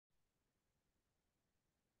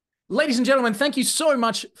Ladies and gentlemen, thank you so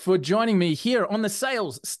much for joining me here on the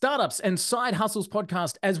Sales, Startups, and Side Hustles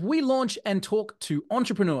podcast as we launch and talk to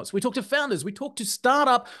entrepreneurs. We talk to founders, we talk to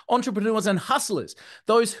startup entrepreneurs and hustlers,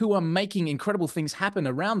 those who are making incredible things happen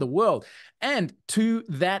around the world. And to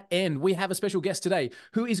that end, we have a special guest today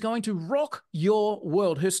who is going to rock your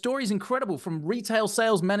world. Her story is incredible, from retail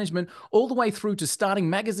sales management all the way through to starting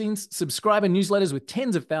magazines, subscriber newsletters with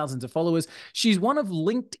tens of thousands of followers. She's one of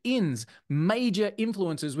LinkedIn's major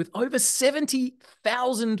influencers with over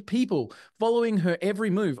 70,000 people following her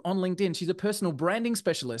every move on LinkedIn. She's a personal branding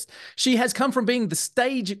specialist. She has come from being the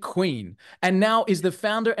stage queen and now is the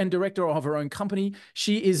founder and director of her own company.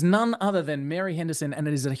 She is none other than Mary Henderson, and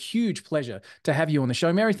it is a huge pleasure to have you on the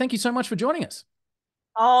show. Mary, thank you so much for joining us.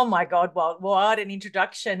 Oh my God, Walt, what an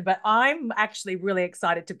introduction. But I'm actually really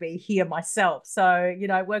excited to be here myself. So,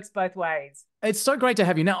 it works both ways. It's so great to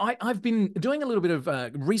have you. Now, I've been doing a little bit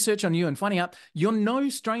of research on you and finding out you're no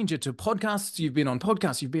stranger to podcasts. You've been on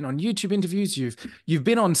podcasts, you've been on YouTube interviews, you've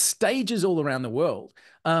been on stages all around the world.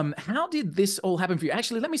 How did this all happen for you?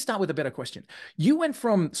 Actually, let me start with a better question. You went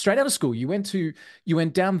from straight out of school, you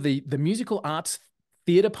went down the musical arts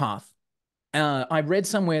theater path. I read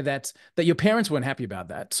somewhere that your parents weren't happy about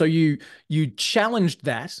that. So you challenged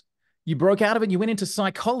that, you broke out of it, you went into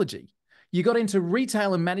psychology. You got into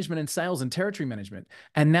retail and management and sales and territory management.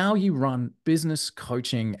 And now you run business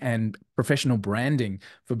coaching and professional branding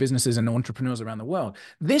for businesses and entrepreneurs around the world.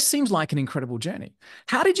 This seems like an incredible journey.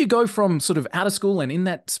 How did you go from sort of out of school and in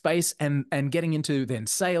that space and getting into then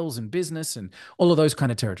sales and business and all of those kind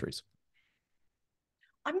of territories?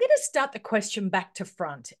 I'm going to start the question back to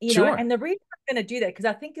front, Sure. and the reason I'm going to do that, because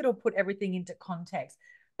I think it'll put everything into context.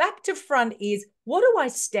 Back to front is, what do I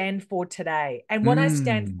stand for today? And what I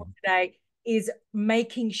stand for today is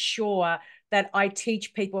making sure that I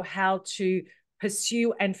teach people how to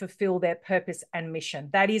pursue and fulfill their purpose and mission.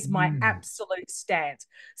 That is my absolute stance.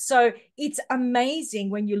 So it's amazing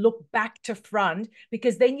when you look back to front,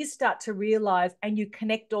 because then you start to realize and you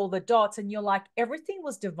connect all the dots and you're like, everything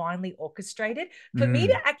was divinely orchestrated for me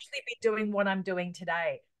to actually be doing what I'm doing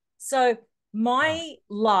today. So my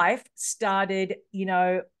life started,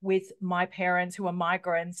 with my parents who are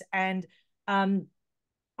migrants, and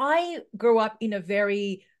I grew up in a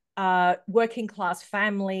very working class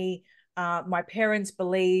family. My parents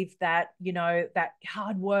believed that, that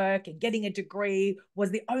hard work and getting a degree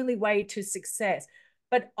was the only way to success.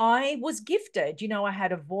 But I was gifted. I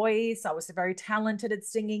had a voice. I was very talented at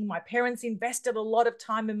singing. My parents invested a lot of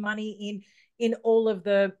time and money in all of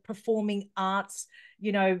the performing arts,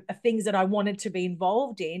 things that I wanted to be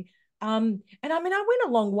involved in. And I mean, I went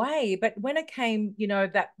a long way, but when it came,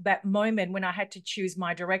 that moment when I had to choose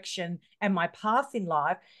my direction and my path in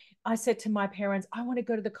life, I said to my parents, I want to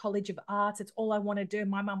go to the College of Arts. It's all I want to do.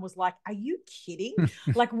 My mum was like, are you kidding?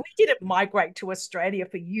 Like, we didn't migrate to Australia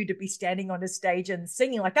for you to be standing on a stage and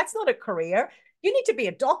singing. Like, that's not a career. You need to be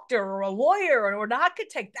a doctor or a lawyer or an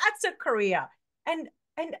architect. That's a career. And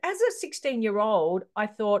as a 16-year-old, I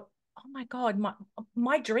thought, oh my God,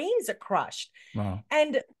 my dreams are crushed. Wow.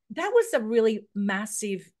 And that was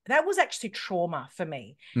that was actually trauma for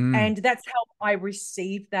me. And that's how I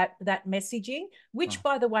received that messaging, which,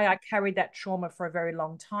 by the way, I carried that trauma for a very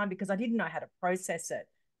long time because I didn't know how to process it.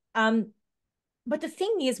 But the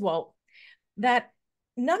thing is, Walt, that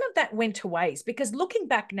none of that went to waste, because looking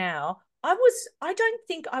back now, I don't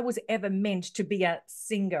think I was ever meant to be a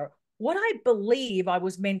singer. What I believe I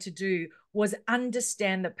was meant to do was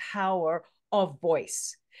understand the power of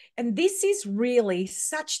voice. And this is really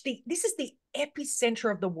this is the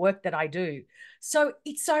epicenter of the work that I do. So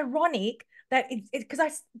it's ironic that because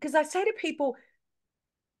I say to people,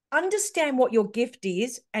 understand what your gift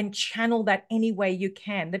is and channel that any way you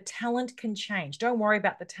can. The talent can change. Don't worry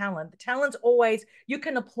about the talent. The talent's always, you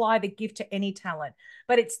can apply the gift to any talent,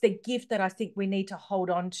 but it's the gift that I think we need to hold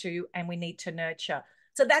on to and we need to nurture.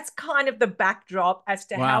 So that's kind of the backdrop as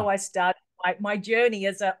to how I started my journey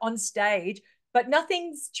as on stage, but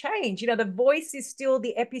nothing's changed. The voice is still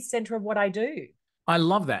the epicenter of what I do. I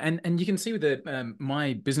love that. And you can see with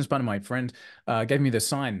my business partner, my friend, gave me the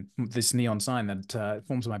sign, this neon sign that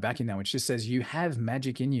forms my backing now, which just says, you have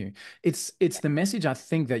magic in you. It's the message I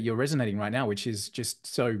think that you're resonating right now, which is just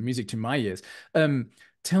so music to my ears.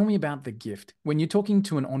 Tell me about the gift. When you're talking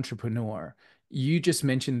to an entrepreneur, you just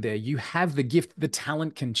mentioned there, you have the gift, the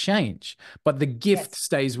talent can change, but the gift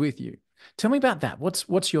stays with you. Tell me about that.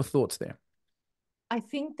 What's your thoughts there? I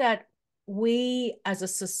think that we as a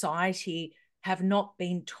society have not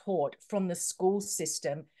been taught from the school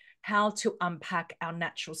system how to unpack our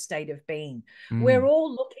natural state of being. We're Mm.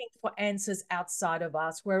 all looking for answers outside of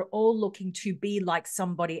us. We're all looking to be like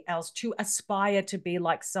somebody else, to aspire to be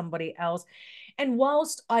like somebody else. And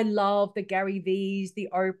whilst I love the Gary V's, the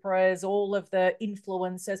Oprahs, all of the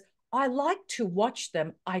influencers, I like to watch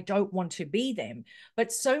them. I don't want to be them.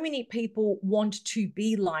 But so many people want to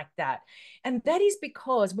be like that. And that is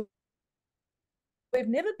because we've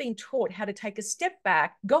never been taught how to take a step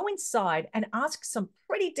back, go inside, and ask some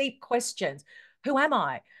pretty deep questions. Who am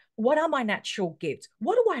I? What are my natural gifts?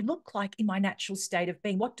 What do I look like in my natural state of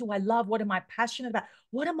being? What do I love? What am I passionate about?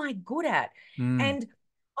 What am I good at? Mm. And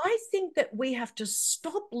I think that we have to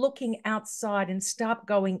stop looking outside and start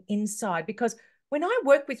going inside, because when I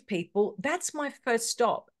work with people, that's my first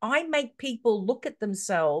stop. I make people look at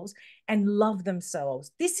themselves and love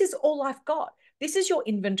themselves. This is all I've got. This is your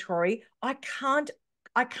inventory. I can't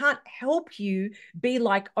help you be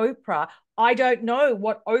like Oprah. I don't know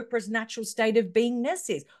what Oprah's natural state of beingness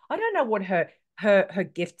is. I don't know what her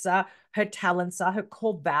gifts are, her talents are, her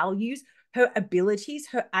core values, her abilities,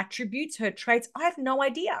 her attributes, her traits. I have no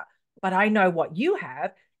idea. But I know what you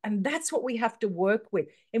have, and that's what we have to work with.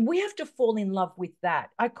 And we have to fall in love with that.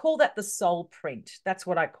 I call that the soul print. That's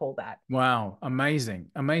what I call that. Wow, amazing,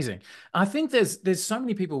 amazing. I think there's so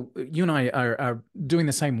many people, you and I are doing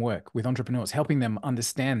the same work with entrepreneurs, helping them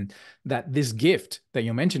understand that this gift that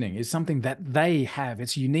you're mentioning is something that they have.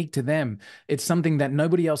 It's unique to them. It's something that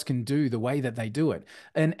nobody else can do the way that they do it.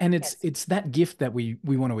 And Yes. it's that gift that we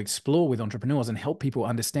want to explore with entrepreneurs and help people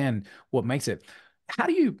understand what makes it. How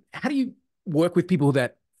do you work with people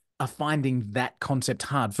that are finding that concept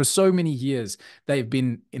hard? For so many years, they've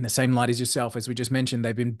been in the same light as yourself, as we just mentioned.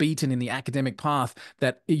 They've been beaten in the academic path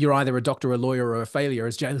that you're either a doctor, a lawyer, or a failure.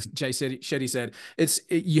 As Shetty said,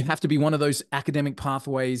 you have to be one of those academic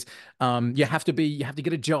pathways. You have to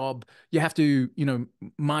get a job. You have to,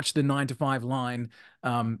 march the 9 to 5 line.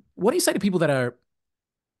 What do you say to people that are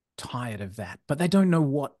tired of that, but they don't know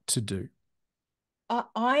what to do?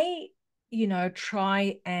 I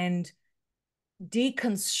try and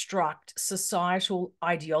deconstruct societal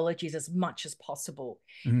ideologies as much as possible,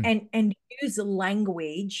 Mm, and use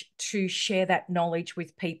language to share that knowledge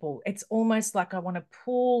with people. It's almost like I want to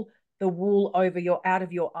pull the wool out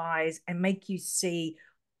of your eyes and make you see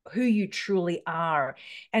who you truly are.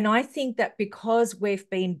 And I think that because we've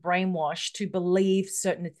been brainwashed to believe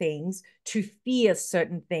certain things, to fear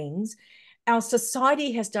certain things, our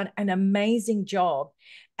society has done an amazing job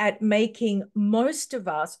at making most of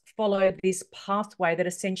us follow this pathway that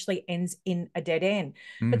essentially ends in a dead end.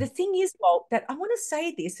 But the mm. thing is, Walt, that I want to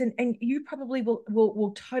say this, and you probably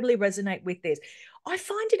will totally resonate with this. I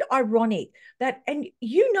find it ironic that, and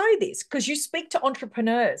you know this because you speak to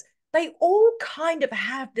entrepreneurs, they all kind of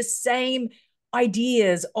have the same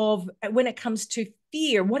ideas of when it comes to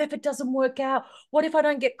fear. What if it doesn't work out? What if I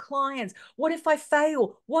don't get clients? What if I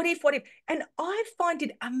fail? What if? And I find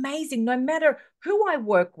it amazing, no matter who I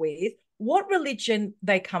work with, what religion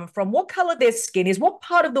they come from, what color their skin is, what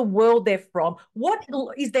part of the world they're from, what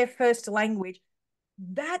is their first language,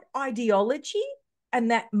 that ideology and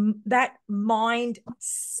that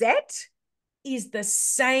mindset is the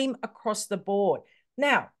same across the board.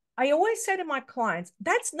 Now, I always say to my clients,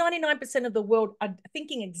 that's 99% of the world are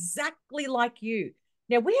thinking exactly like you.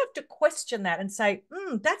 Now, we have to question that and say,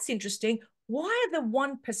 that's interesting. Why are the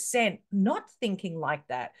 1% not thinking like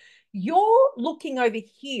that? You're looking over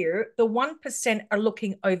here, the 1% are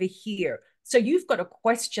looking over here. So you've got to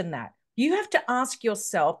question that. You have to ask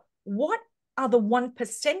yourself, what are the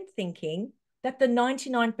 1% thinking that the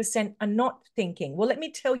 99% are not thinking? Well, let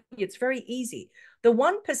me tell you, it's very easy. The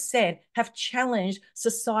 1% have challenged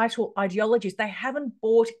societal ideologies. They haven't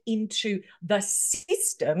bought into the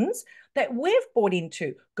systems that we've bought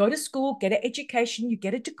into. Go to school, get an education, you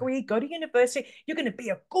get a degree, go to university, you're going to be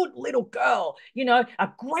a good little girl, a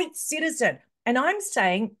great citizen. And I'm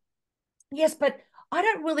saying, yes, but I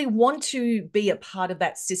don't really want to be a part of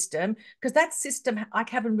that system, because that system, I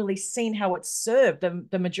haven't really seen how it's served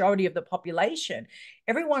the majority of the population.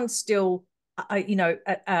 Everyone's still,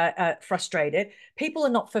 frustrated. People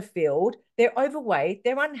are not fulfilled. They're overweight.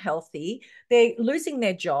 They're unhealthy. They're losing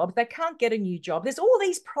their jobs. They can't get a new job. There's all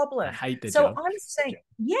these I problems. hate their So job. I'm saying,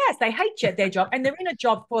 yes, they hate their job, and they're in a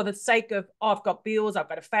job for the sake of, oh, I've got bills, I've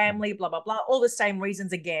got a family, blah, blah, blah, all the same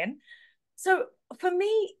reasons again. So for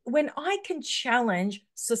me, when I can challenge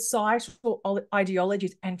societal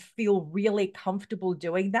ideologies and feel really comfortable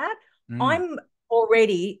doing that, Mm, I'm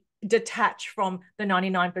already detached from the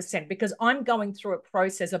 99%, because I'm going through a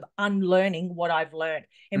process of unlearning what I've learned.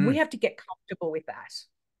 And we mm. have to get comfortable with that.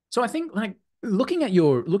 So I think, like, looking at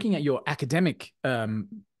your academic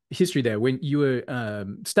history there when you were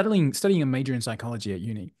studying a major in psychology at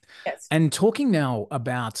uni, Yes. and talking now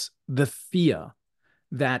about the fear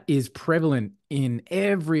that is prevalent in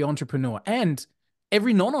every entrepreneur and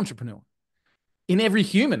every non-entrepreneur, in every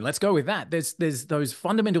human. Let's go with that. There's those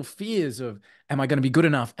fundamental fears of, am I going to be good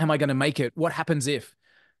enough? Am I going to make it? What happens if?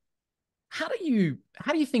 How do you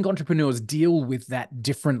think entrepreneurs deal with that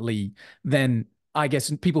differently than, I guess,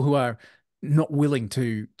 people who are not willing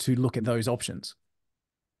to look at those options?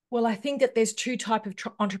 Well, I think that there's two type of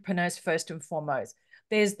entrepreneurs first and foremost.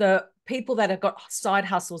 There's the people that have got side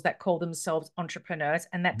hustles that call themselves entrepreneurs,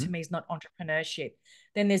 and that to Mhm. me is not entrepreneurship.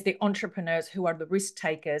 Then there's the entrepreneurs who are the risk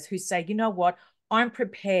takers who say, you know what, I'm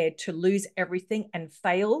prepared to lose everything and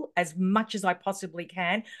fail as much as I possibly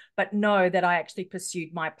can, but know that I actually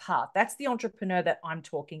pursued my path. That's the entrepreneur that I'm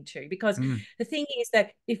talking to. Because Mm, the thing is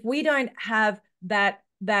that if we don't have that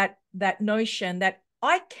notion that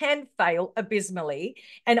I can fail abysmally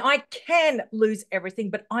and I can lose everything,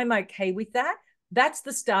 but I'm okay with that. That's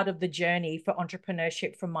the start of the journey for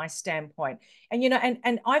entrepreneurship from my standpoint. And,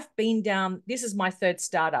 and I've been down, this is my third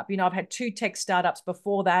startup. I've had two tech startups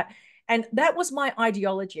before that. And that was my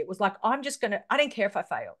ideology. It was like, I don't care if I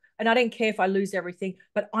fail and I don't care if I lose everything,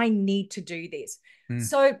 but I need to do this. mm.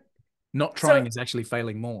 So, Not so trying is actually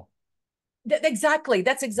failing more. Exactly.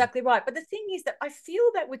 That's exactly right. But the thing is that I feel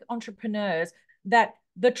that with entrepreneurs, that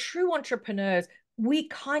the true entrepreneurs, we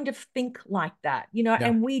kind of think like that, Yeah.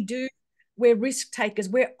 and we're risk takers.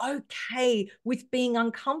 We're okay with being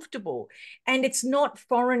uncomfortable. And it's not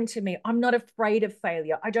foreign to me. I'm not afraid of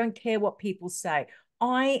failure. I don't care what people say.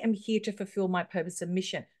 I am here to fulfill my purpose and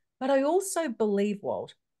mission. But I also believe,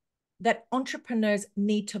 Walt, that entrepreneurs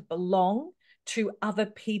need to belong to other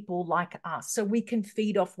people like us so we can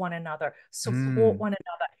feed off one another, support Mm, one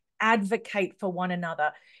another, advocate for one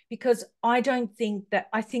another. Because I think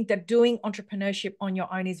that doing entrepreneurship on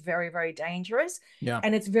your own is very, very dangerous, yeah.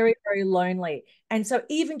 and it's very, very lonely. And so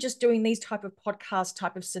even just doing these type of podcast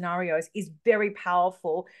type of scenarios is very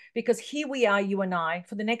powerful, because here we are, you and I,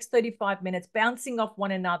 for the next 35 minutes, bouncing off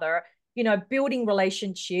one another, building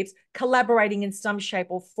relationships, collaborating in some shape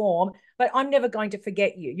or form. But I'm never going to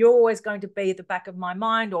forget you. You're always going to be at the back of my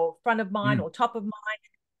mind or front of mind Mm. or top of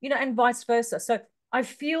mind, and vice versa. So I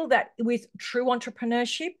feel that with true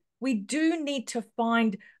entrepreneurship, we do need to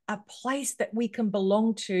find a place that we can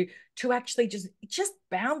belong to actually just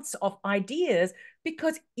bounce off ideas,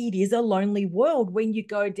 because it is a lonely world when you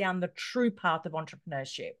go down the true path of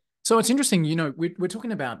entrepreneurship. So it's interesting, we're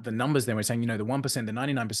talking about the numbers there. We're saying, the 1%, the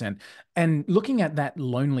 99%, and looking at that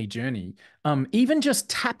lonely journey, even just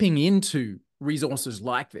tapping into resources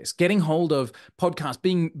like this, getting hold of podcasts,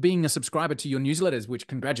 being a subscriber to your newsletters, which,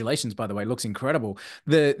 congratulations, by the way, looks incredible.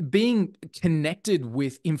 The being connected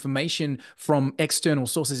with information from external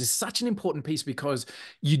sources is such an important piece, because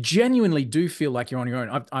you genuinely do feel like you're on your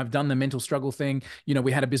own. I've done the mental struggle thing.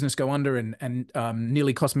 We had a business go under and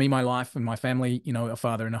nearly cost me my life and my family, a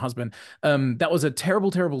father and a husband. That was a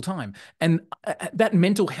terrible, terrible time. And that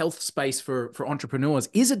mental health space for entrepreneurs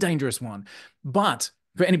is a dangerous one. But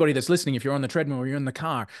for anybody that's listening, if you're on the treadmill or you're in the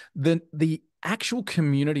car, the actual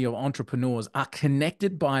community of entrepreneurs are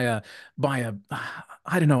connected by a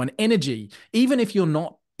I don't know, an energy. Even if you're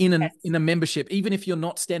not Yes. in a membership, even if you're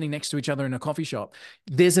not standing next to each other in a coffee shop,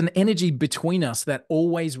 there's an energy between us that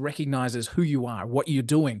always recognizes who you are, what you're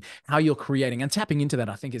doing, how you're creating, and tapping into that,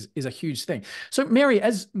 I think, is a huge thing. So, Mary,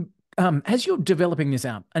 as you're developing this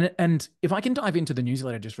out, and if I can dive into the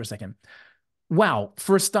newsletter just for a second, wow,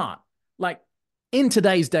 for a start, like, in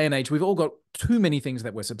today's day and age, we've all got too many things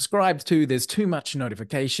that we're subscribed to. There's too much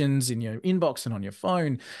notifications in your inbox and on your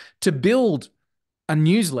phone. To build a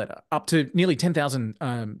newsletter up to nearly 10,000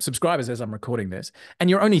 subscribers as I'm recording this, and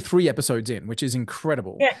you're only 3 episodes in, which is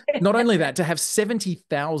incredible. Yeah. Not only that, to have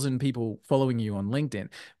 70,000 people following you on LinkedIn,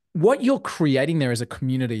 what you're creating there is a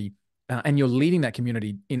community, and you're leading that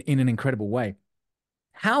community in an incredible way.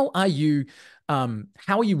 How are you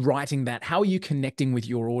how are you writing that? How are you connecting with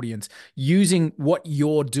your audience using what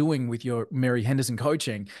you're doing with your Mary Henderson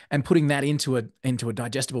coaching and putting that into a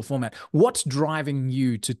digestible format? What's driving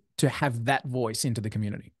you to have that voice into the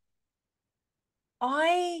community?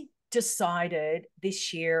 I decided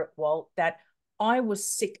this year, Walt, that I was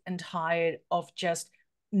sick and tired of just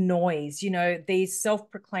noise, these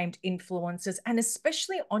self-proclaimed influencers, and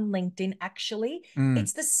especially on LinkedIn, actually, Mm,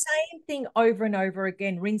 it's the same thing over and over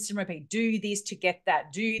again, rinse and repeat, do this to get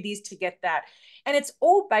that, do this to get that. And it's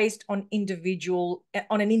all based on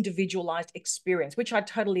an individualized experience, which I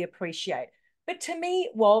totally appreciate. But to me,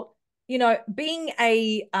 Walt, being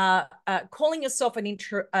calling yourself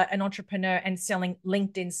an entrepreneur and selling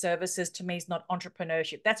LinkedIn services, to me, is not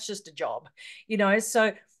entrepreneurship. That's just a job.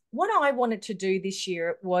 So what I wanted to do this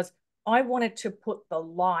year was I wanted to put the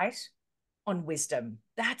light on wisdom.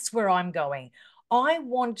 That's where I'm going. I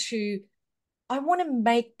want to I want to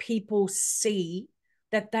make people see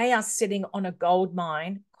that they are sitting on a gold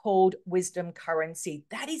mine called wisdom currency.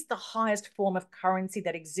 That is the highest form of currency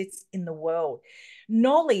that exists in the world.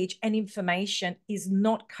 Knowledge and information is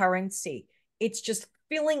not currency. It's just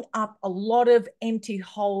filling up a lot of empty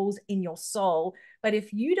holes in your soul. But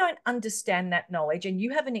if you don't understand that knowledge and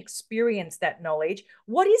you haven't experienced that knowledge,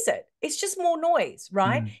 what is it? It's just more noise,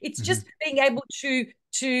 right? It's just being able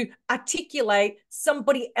to articulate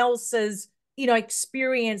somebody else's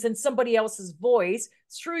experience and somebody else's voice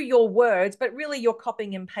through your words, but really you're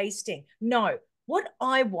copying and pasting. No, what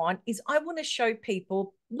I want is I want to show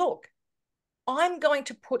people, look, I'm going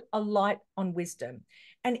to put a light on wisdom.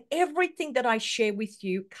 And everything that I share with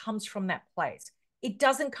you comes from that place. It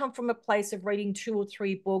doesn't come from a place of reading 2 or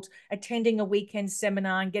 3 books, attending a weekend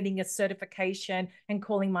seminar and getting a certification and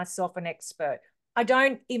calling myself an expert. I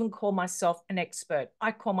don't even call myself an expert.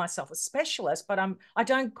 I call myself a specialist, but I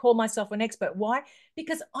don't call myself an expert. Why?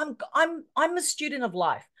 Because I'm a student of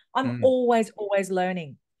life. I'm always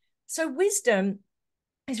learning. So wisdom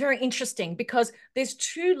is very interesting because there's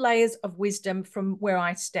 2 layers of wisdom from where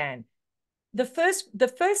I stand. The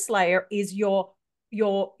first layer is your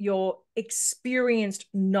experienced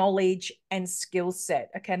knowledge and skill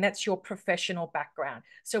set. Okay, and that's your professional background.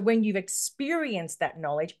 So when you've experienced that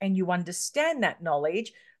knowledge and you understand that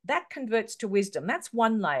knowledge, that converts to wisdom. That's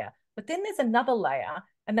one layer. But then there's another layer,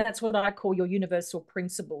 and that's what I call your universal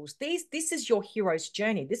principles. This is your hero's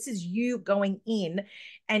journey. This is you going in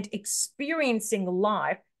and experiencing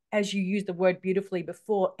life, as you used the word beautifully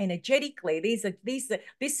before, energetically. This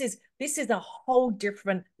is a whole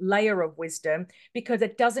different layer of wisdom because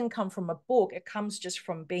it doesn't come from a book. It comes just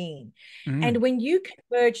from being. And when you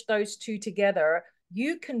converge those 2 together,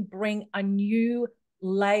 you can bring a new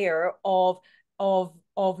layer of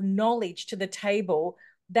knowledge to the table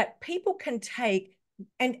that people can take.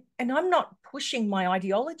 And I'm not pushing my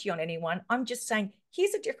ideology on anyone. I'm just saying,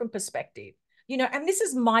 here's a different perspective. And this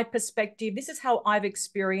is my perspective. This is how I've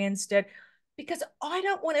experienced it, because I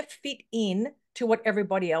don't want to fit in to what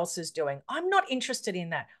everybody else is doing. I'm not interested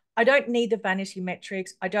in that. I don't need the vanity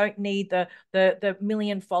metrics. I don't need the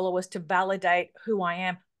million followers to validate who I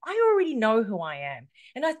am. I already know who I am.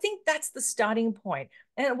 And I think that's the starting point.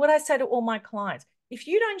 And what I say to all my clients, if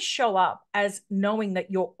you don't show up as knowing that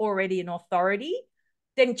you're already an authority,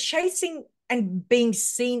 then chasing and being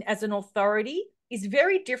seen as an authority is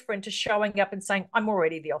very different to showing up and saying, I'm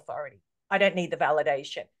already the authority. I don't need the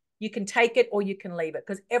validation. You can take it or you can leave it,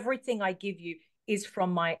 because everything I give you is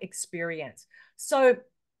from my experience. So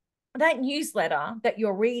that newsletter that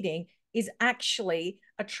you're reading is actually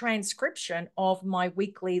a transcription of my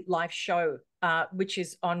weekly live show, which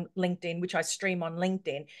is on LinkedIn, which I stream on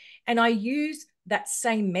LinkedIn. And I use that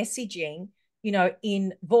same messaging,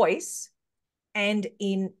 in voice and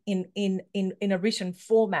in a written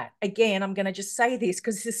format. Again, I'm going to just say this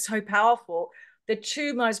because this is so powerful. The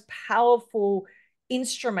 2 most powerful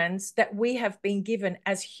instruments that we have been given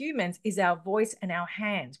as humans is our voice and our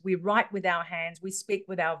hands. We write with our hands, we speak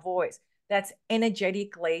with our voice. That's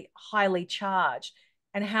energetically highly charged,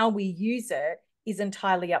 and how we use it is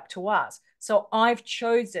entirely up to us. So I've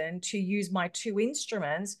chosen to use my 2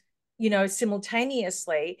 instruments,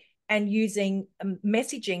 simultaneously, and using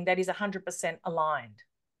messaging that is 100% aligned.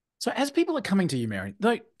 So as people are coming to you, Mary,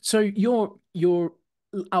 so you're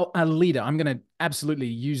a leader. I'm going to absolutely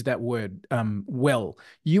use that word well.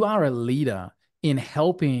 You are a leader in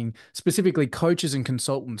helping specifically coaches and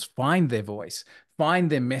consultants find their voice, find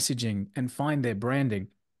their messaging, and find their branding.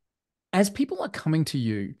 As people are coming to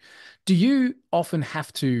you, do you often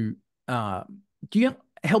have to, do you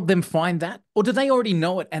help them find that, or do they already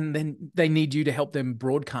know it and then they need you to help them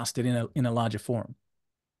broadcast it in a larger forum?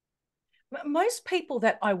 Most people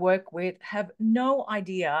that I work with have no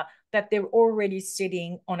idea that they're already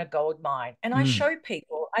sitting on a gold mine. And I show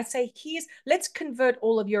people, I say, let's convert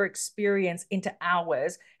all of your experience into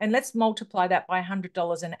hours and let's multiply that by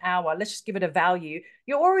 $100 an hour. Let's just give it a value.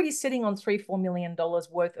 You're already sitting on $3-4 million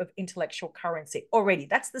worth of intellectual currency already.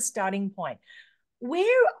 That's the starting point.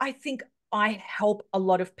 Where I think I help a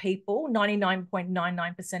lot of people,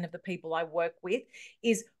 99.99% of the people I work with,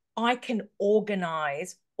 is I can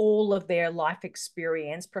organize all of their life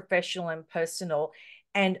experience, professional and personal,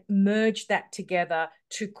 and merge that together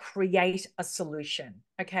to create a solution.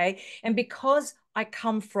 Okay. And because I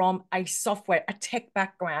come from a tech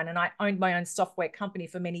background, and I owned my own software company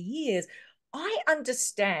for many years, I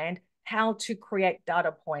understand how to create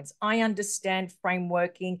data points. I understand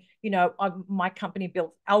frameworking. My company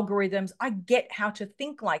built algorithms. I get how to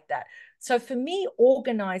think like that. So for me,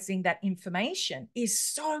 organizing that information is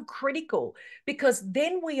so critical, because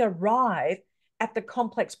then we arrive at the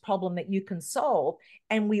complex problem that you can solve,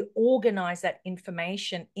 and we organize that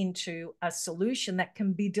information into a solution that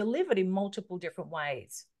can be delivered in multiple different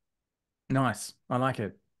ways. Nice. I like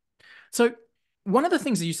it. So one of the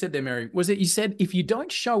things that you said there, Mary, was that you said if you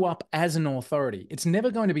don't show up as an authority, it's never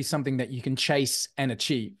going to be something that you can chase and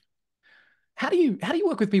achieve. How do you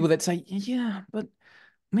work with people that say, yeah, but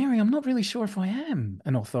Mary, I'm not really sure if I am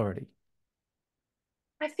an authority?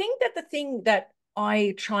 I think that the thing that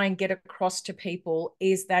I try and get across to people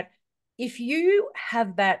is that if you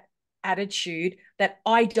have that attitude that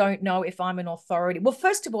I don't know if I'm an authority, well,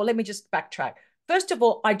 first of all, let me just backtrack. First of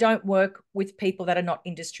all, I don't work with people that are not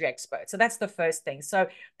industry experts. So that's the first thing. So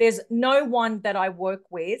there's no one that I work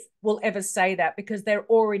with will ever say that, because they're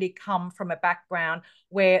already come from a background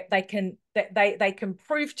where they can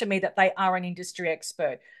prove to me that they are an industry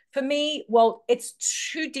expert. For me, well, it's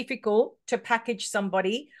too difficult to package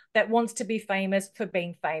somebody that wants to be famous for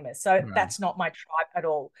being famous. So Right. that's not my tribe at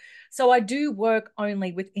all. So I do work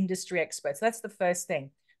only with industry experts. That's the first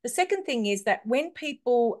thing. The second thing is that when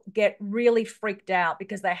people get really freaked out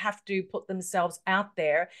because they have to put themselves out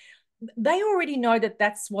there, they already know that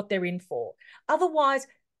that's what they're in for. Otherwise,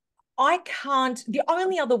 I can't. The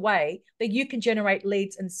only other way that you can generate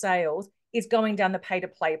leads and sales is going down the pay to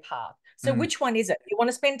play path. So Mm. which one is it? You want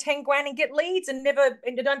to spend 10 grand and get leads and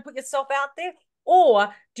don't put yourself out there?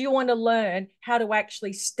 Or do you want to learn how to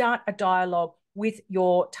actually start a dialogue with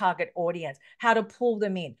your target audience, how to pull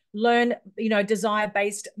them in, learn,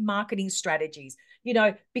 desire-based marketing strategies,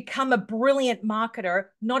 become a brilliant marketer,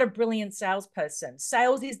 not a brilliant salesperson.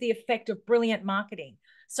 Sales is the effect of brilliant marketing.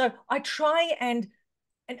 So I try and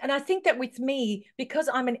I think that with me, because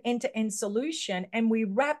I'm an end-to-end solution and we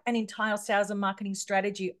wrap an entire sales and marketing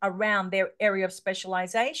strategy around their area of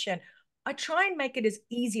specialization, I try and make it as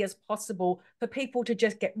easy as possible for people to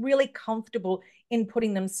just get really comfortable in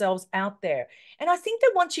putting themselves out there. And I think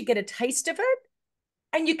that once you get a taste of it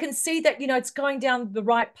and you can see that, it's going down the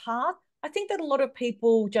right path, I think that a lot of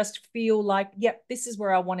people just feel like, yep, this is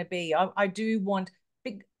where I want to be. I do want,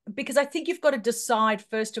 because I think you've got to decide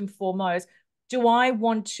first and foremost, do I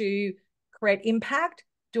want to create impact?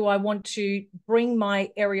 Do I want to bring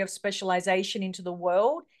my area of specialization into the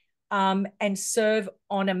world and serve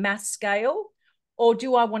on a mass scale? Or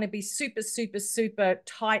do I want to be super, super, super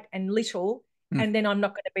tight and little, and then I'm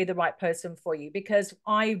not going to be the right person for you? Because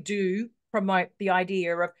I do promote the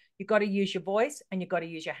idea of you've got to use your voice and you've got to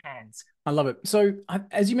use your hands. I love it. So,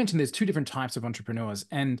 as you mentioned, there's two different types of entrepreneurs,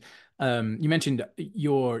 and you mentioned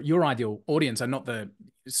your ideal audience are not the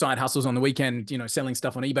side hustles on the weekend, selling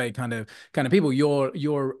stuff on eBay kind of people.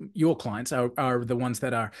 Your clients are the ones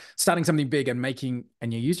that are starting something big and making.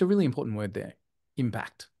 And you used a really important word there,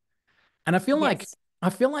 impact. And Yes. I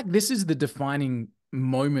feel like this is the defining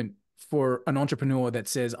moment for an entrepreneur that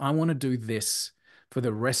says, I want to do this for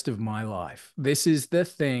the rest of my life. This is the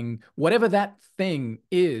thing, whatever that thing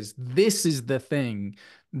is, this is the thing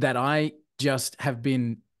that I just have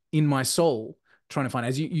been in my soul trying to find,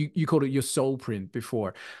 as you called it your soul print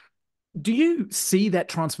before. Do you see that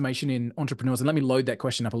transformation in entrepreneurs? And let me load that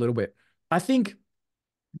question up a little bit. I think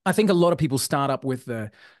a lot of people start up with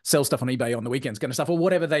the sell stuff on eBay on the weekends kind of stuff, or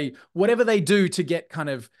whatever they do to get kind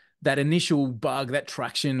of that initial bug, that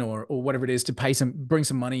traction, or whatever it is to bring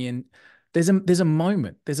some money in. There's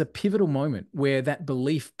a pivotal moment where that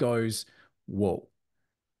belief goes, whoa.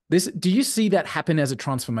 Do you see that happen as a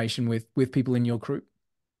transformation with people in your group?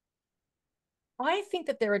 I think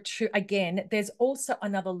that there are two, again, there's also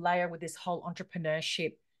another layer with this whole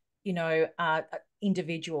entrepreneurship,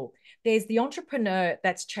 individual. There's the entrepreneur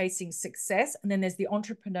that's chasing success, and then there's the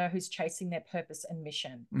entrepreneur who's chasing their purpose and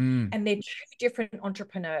mission. And they're two different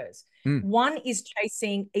entrepreneurs. One is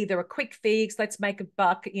chasing either a quick fix, let's make a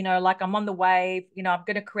buck, like I'm on the wave, I'm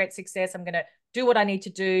going to create success, I'm going to do what I need to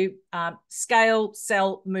do, scale,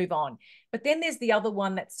 sell, move on. But then there's the other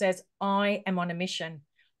one that says, I am on a mission.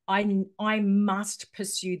 I must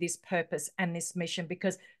pursue this purpose and this mission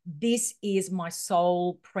because this is my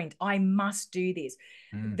soul print. I must do this.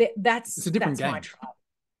 It's a different That's my game. tribe.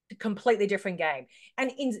 A completely different game.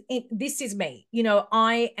 And this is me.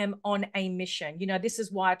 I am on a mission. This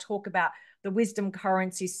is why I talk about the wisdom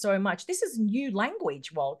currency so much. This is new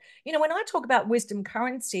language, Walt. You know, when I talk about wisdom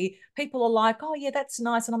currency, people are like, oh, yeah, that's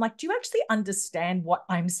nice. And I'm like, do you actually understand what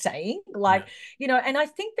I'm saying? Like, you know, and I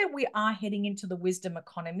think that we are heading into the wisdom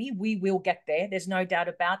economy. We will get there. There's no doubt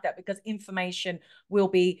about that, because information will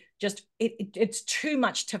be just, it's too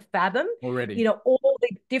much to fathom already. You know, all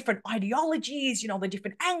the different ideologies, you know, the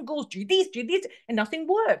different angles, do this, and nothing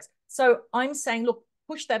works. So I'm saying, look,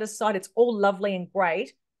 push that aside. It's all lovely and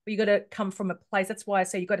great, but you got to come from a place. That's why I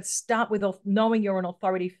say you got to start with knowing you're an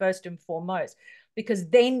authority first and foremost, because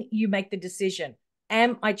then you make the decision.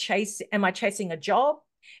 Am I chasing a job?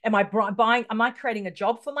 Am I buying? Am I creating a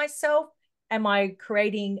job for myself? Am I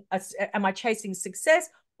chasing success,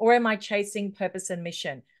 or am I chasing purpose and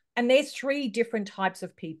mission? And there's three different types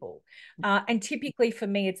of people. And typically for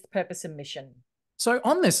me, it's purpose and mission. So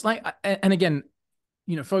on this, like, and again,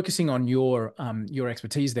 you know, focusing on your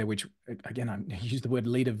expertise there, which again, I use the word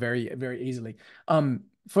leader very, very easily.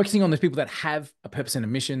 Focusing on those people that have a purpose and a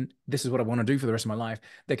mission. This is what I want to do for the rest of my life.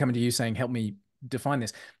 They're coming to you saying, help me define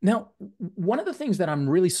this. Now, one of the things that I'm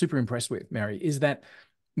really super impressed with, Mary, is that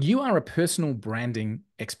you are a personal branding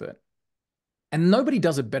expert, and nobody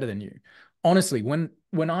does it better than you. Honestly, when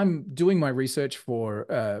I'm doing my research for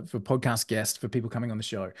podcast guests, for people coming on the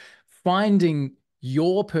show, finding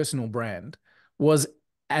your personal brand was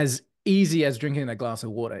as easy as drinking a glass of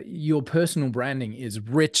water. Your personal branding is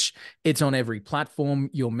rich. It's on every platform.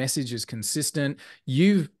 Your message is consistent.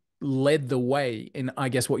 You've led the way in, I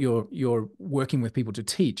guess, what you're working with people to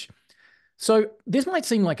teach. So this might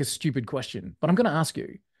seem like a stupid question, but I'm going to ask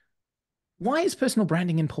you, why is personal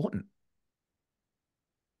branding important?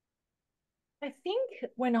 I think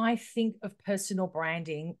when I think of personal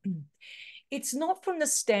branding, it's not from the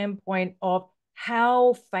standpoint of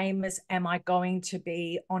how famous am I going to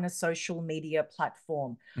be on a social media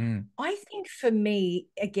platform. I think for me,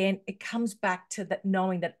 again, it comes back to that,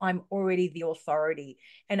 knowing that I'm already the authority,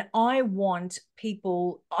 and I want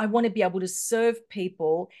to be able to serve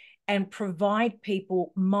people and provide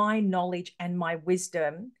people my knowledge and my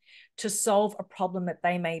wisdom to solve a problem that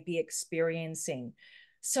they may be experiencing.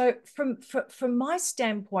 So from my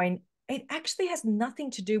standpoint, it actually has nothing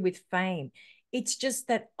to do with fame. It's just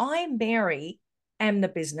that I, Mary, am the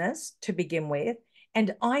business to begin with,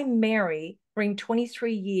 and I, Mary, bring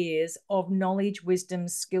 23 years of knowledge, wisdom,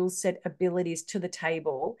 skill set, abilities to the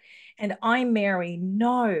table, and I, Mary,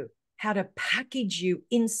 know how to package you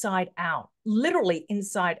inside out, literally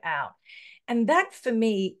inside out. And that for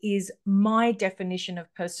me is my definition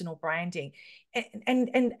of personal branding.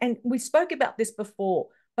 And we spoke about this before,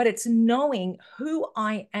 but it's knowing who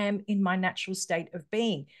I am in my natural state of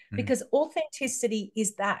being, because authenticity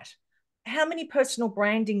is that. How many personal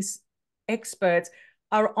branding experts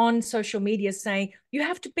are on social media saying, you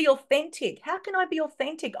have to be authentic? How can I be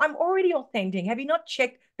authentic? I'm already authentic. Have you not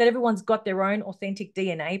checked that everyone's got their own authentic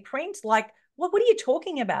DNA print? Like, what are you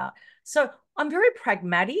talking about? So I'm very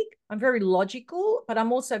pragmatic. I'm very logical, but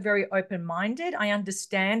I'm also very open-minded. I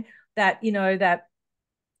understand that, you know, that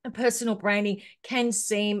personal branding can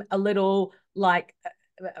seem a little like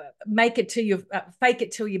make it till you fake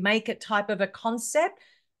it till you make it type of a concept,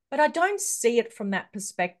 but I don't see it from that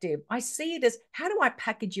perspective. I see it as, how do I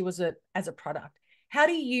package you as a product? How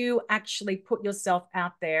do you actually put yourself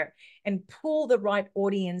out there and pull the right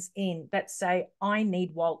audience in that say, I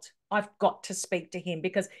need Walt. I've got to speak to him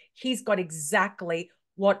because he's got exactly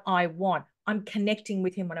what I want. I'm connecting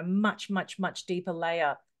with him on a much, much, much deeper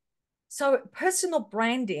layer. So personal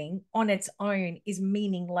branding on its own is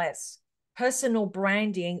meaningless. Personal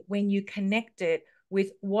branding, when you connect it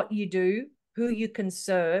with what you do, who you can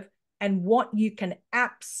serve, and what you can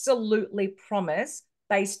absolutely promise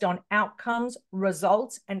based on outcomes,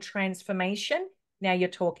 results, and transformation, now you're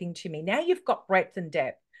talking to me. Now you've got breadth and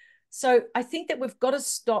depth. So I think that we've got to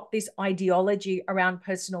stop this ideology around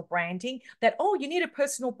personal branding that, oh, you need a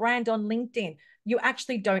personal brand on LinkedIn. You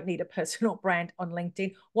actually don't need a personal brand on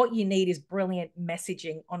LinkedIn. What you need is brilliant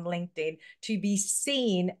messaging on LinkedIn to be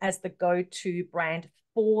seen as the go-to brand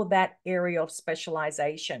for that area of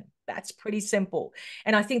specialization. That's pretty simple.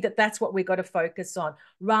 And I think that that's what we've got to focus on,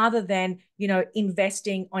 rather than, you know,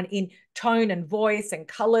 investing in tone and voice and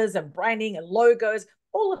colors and branding and logos.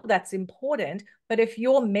 All of that's important. But if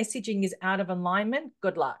your messaging is out of alignment,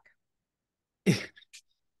 good luck.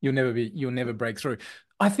 You'll never break through.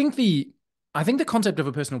 I think the concept of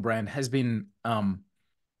a personal brand has been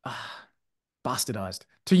bastardized,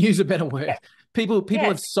 to use a better word. People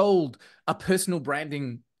have sold a personal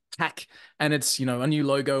branding tack, and it's, you know, a new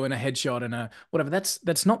logo and a headshot and a whatever.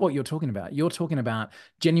 That's not what you're talking about. You're talking about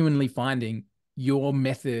genuinely finding your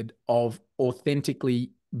method of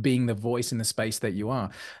authentically being the voice in the space that you are.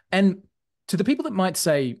 And to the people that might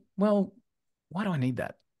say, well, why do I need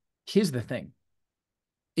that? Here's the thing.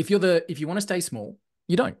 If you want to stay small,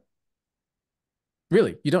 you don't.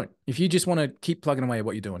 Really, you don't. If you just want to keep plugging away at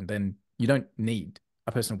what you're doing, then you don't need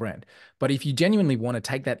a personal brand. But if you genuinely want to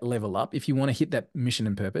take that level up, if you want to hit that mission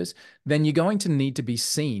and purpose, then you're going to need to be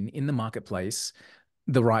seen in the marketplace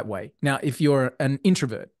the right way. Now, if you're an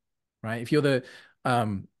introvert, right? If you're the,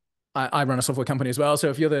 I run a software company as well. So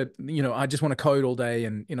if you're the, I just want to code all day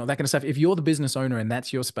and, that kind of stuff. If you're the business owner and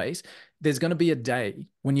that's your space, there's going to be a day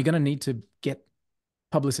when you're going to need to get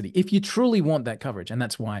publicity if you truly want that coverage. And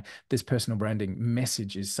that's why this personal branding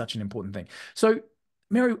message is such an important thing. So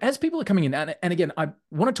Mary, as people are coming in, and again, I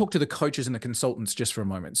want to talk to the coaches and the consultants just for a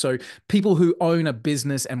moment. So people who own a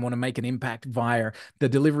business and want to make an impact via the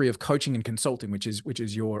delivery of coaching and consulting, which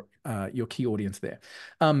is your key audience there.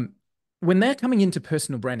 When they're coming into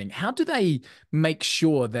personal branding, how do they make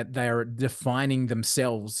sure that they're defining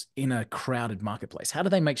themselves in a crowded marketplace? How do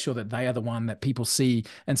they make sure that they are the one that people see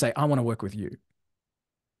and say, I want to work with you?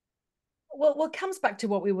 Well, it comes back to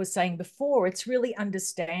what we were saying before. It's really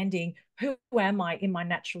understanding who am I in my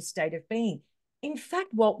natural state of being. In fact,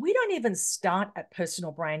 we don't even start at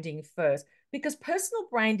personal branding first, because personal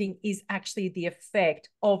branding is actually the effect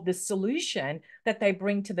of the solution that they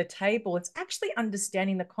bring to the table. It's actually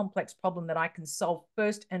understanding the complex problem that I can solve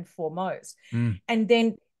first and foremost. And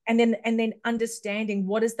then understanding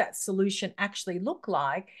what does that solution actually look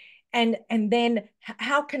like, and then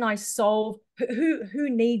how can I solve, who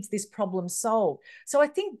needs this problem solved. So I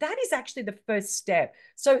think that is actually the first step.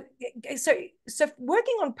 So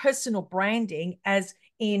working on personal branding as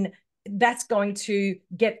in that's going to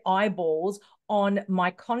get eyeballs on my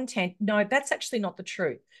content, no, that's actually not the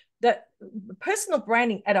truth. That personal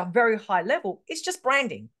branding at a very high level is just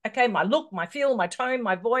branding. Okay, my look, my feel, my tone,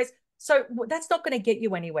 my voice. So that's not going to get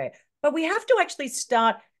you anywhere. But we have to actually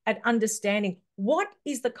start at understanding what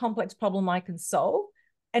is the complex problem I can solve,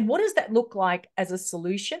 and what does that look like as a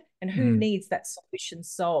solution, and who needs that solution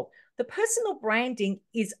solved. The personal branding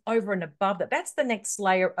is over and above that. That's the next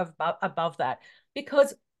layer above that,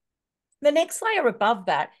 because the next layer above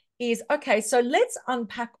that is, okay, so let's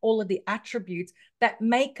unpack all of the attributes that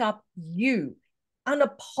make up you,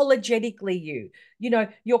 unapologetically you,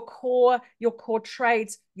 your core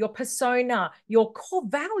traits, your persona, your core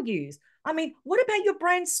values. I mean, what about your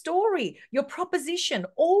brand story, your proposition?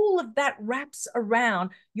 All of that wraps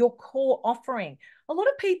around your core offering. A lot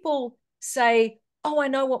of people say, oh, I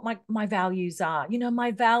know what my values are.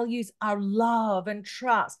 My values are love and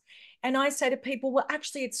trust. And I say to people, well,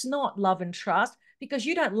 actually, it's not love and trust, because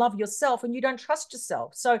you don't love yourself and you don't trust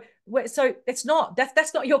yourself. So it's not,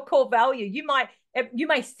 that's not your core value. You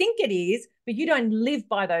may think it is, but you don't live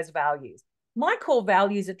by those values. My core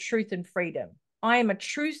values are truth and freedom. I am a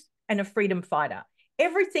truth and a freedom fighter.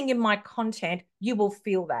 Everything in my content, you will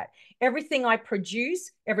feel that. Everything I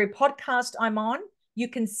produce, every podcast I'm on, you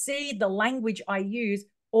can see the language I use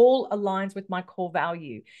all aligns with my core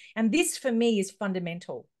value. And this for me is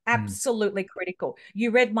fundamental, absolutely critical.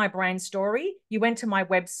 You read my brand story, you went to my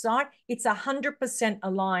website, it's 100%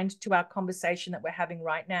 aligned to our conversation that we're having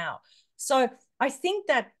right now. So I think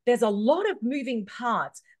that there's a lot of moving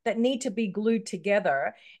parts that need to be glued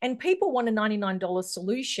together, and people want a $99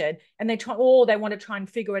 solution and they want to try and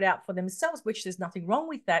figure it out for themselves, which there's nothing wrong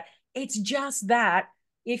with that. It's just that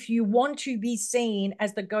if you want to be seen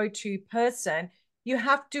as the go-to person, you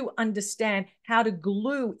have to understand how to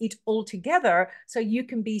glue it all together so you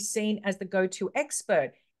can be seen as the go-to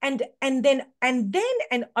expert. And then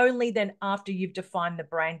only then, after you've defined the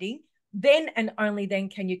branding, then and only then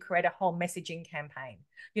can you create a whole messaging campaign.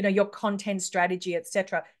 Your content strategy,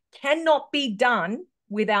 etc., cannot be done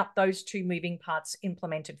without those two moving parts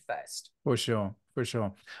implemented first. For sure. For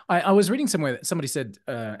sure. I was reading somewhere that somebody said,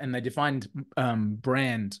 and they defined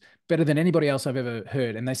brand better than anybody else I've ever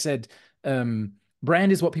heard. And they said,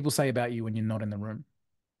 brand is what people say about you when you're not in the room.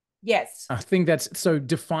 Yes. I think that's so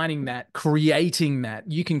defining that, creating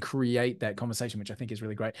that, you can create that conversation, which I think is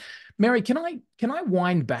really great. Mary, can I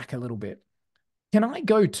wind back a little bit? Can I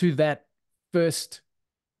go to that first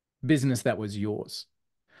business that was yours?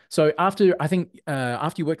 So after you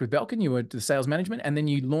worked with Belkin, you were to sales management, and then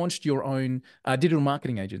you launched your own digital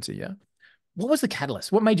marketing agency. Yeah. What was the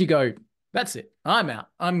catalyst? What made you go, that's it, I'm out.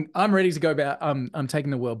 I'm ready to go back. I'm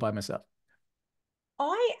taking the world by myself.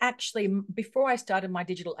 I actually, before I started my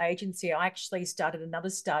digital agency, I actually started another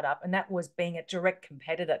startup, and that was being a direct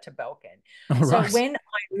competitor to Belkin. Oh, so right. when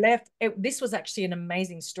I left, this was actually an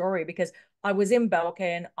amazing story, because I was in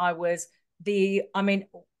Belkin.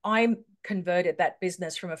 converted that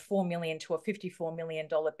business from a 4 million to a $54 million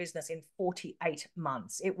business in 48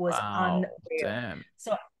 months. It was Wow. unreal. Damn.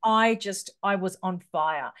 So I was on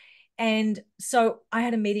fire. And so I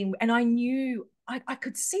had a meeting and I knew I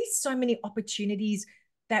could see so many opportunities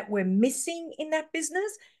that were missing in that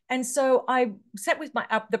business. And so I sat with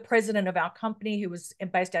the president of our company, who was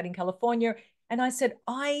based out in California, and I said,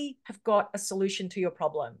 I have got a solution to your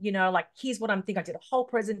problem. You know, like, here's what I'm thinking. I did a whole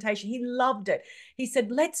presentation. He loved it. He said,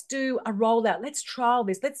 let's do a rollout. Let's trial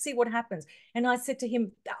this. Let's see what happens. And I said to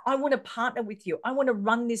him, I want to partner with you. I want to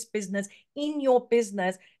run this business in your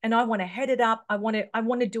business, and I want to head it up. I want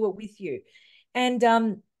to do it with you.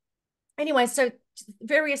 And anyway, so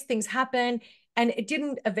various things happened and it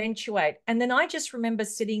didn't eventuate. And then I just remember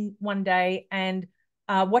sitting one day and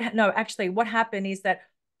what happened is that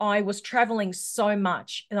I was traveling so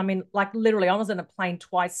much. And I mean, like, literally, I was on a plane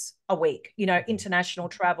twice a week, you know, international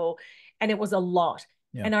travel, and it was a lot.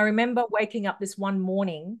 Yeah. And I remember waking up this one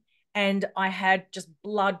morning and I had just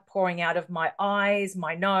blood pouring out of my eyes,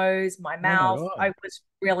 my nose, my Oh my mouth. God. I was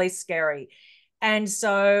really scary. And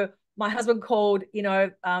so my husband called,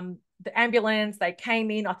 the ambulance. They came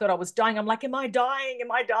in. I thought I was dying. I'm like, am I dying?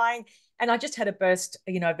 Am I dying? And I just had a burst,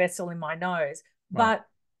 vessel in my nose. Wow. But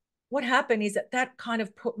what happened is that kind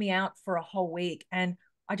of put me out for a whole week. And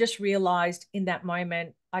I just realized in that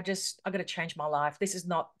moment, I got to change my life. This is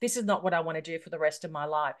not what I want to do for the rest of my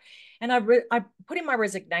life. And I put in my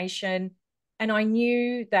resignation, and I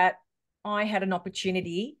knew that I had an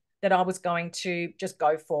opportunity that I was going to just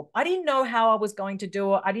go for. I didn't know how I was going to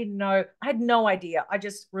do it. I had no idea. I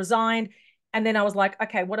just resigned. And then I was like,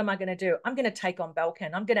 okay, what am I going to do? I'm going to take on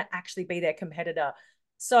Belkin. I'm going to actually be their competitor.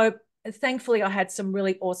 So thankfully, I had some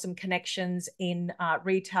really awesome connections in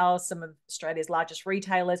retail, some of Australia's largest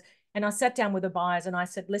retailers. And I sat down with the buyers and I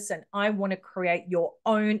said, listen, I want to create your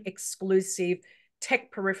own exclusive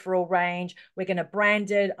tech peripheral range. We're going to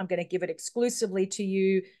brand it. I'm going to give it exclusively to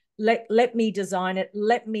you. Let me design it.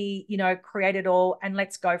 Let me, create it all, and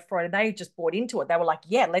let's go for it. And they just bought into it. They were like,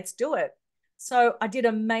 yeah, let's do it. So I did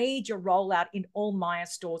a major rollout in all Myer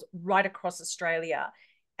stores right across Australia.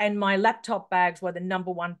 And my laptop bags were the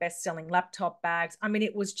 #1 best-selling laptop bags. I mean,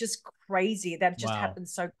 it was just crazy that it just happened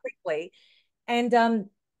so quickly. And then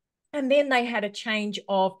they had a change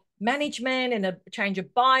of management and a change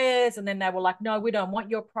of buyers. And then they were like, no, we don't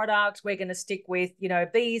want your products. We're going to stick with,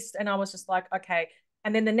 these. And I was just like, okay.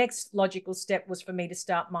 And then the next logical step was for me to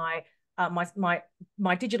start my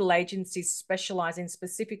digital agency, specializing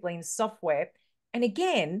specifically in software. And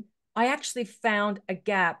again, I actually found a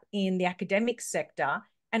gap in the academic sector,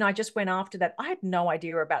 and I just went after that. I had no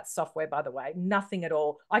idea about software, by the way, nothing at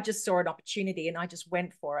all. I just saw an opportunity and I just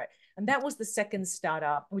went for it. And that was the second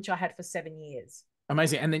startup, which I had for 7 years.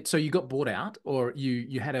 Amazing. And then, so you got bought out, or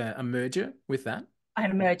you had a merger with that? I had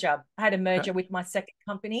a merger. Okay. With my second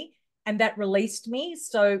company, and that released me.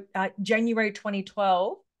 So January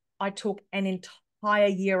 2012, I took an entire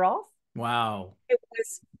year off. Wow. It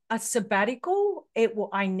was a sabbatical.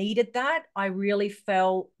 I needed that. I really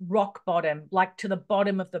fell rock bottom, like to the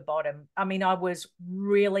bottom of the bottom. I mean, I was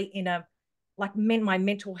really my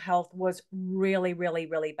mental health was really, really,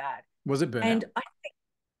 really bad. Was it burnout? And I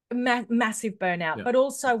think massive burnout, Yeah. but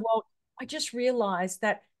also, well, I just realized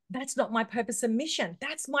that that's not my purpose and mission.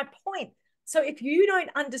 That's my point. So if you don't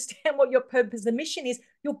understand what your purpose and mission is,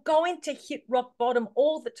 you're going to hit rock bottom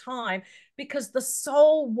all the time, because the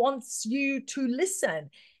soul wants you to listen.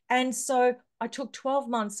 And so I took 12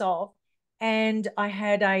 months off, and I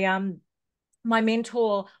had my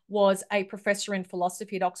mentor was a professor in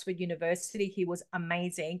philosophy at Oxford University. He was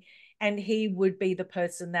amazing, and he would be the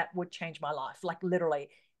person that would change my life, like, literally.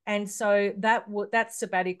 And so that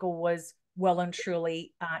sabbatical was well and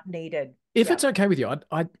truly needed. If it's okay with you,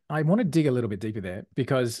 I want to dig a little bit deeper there,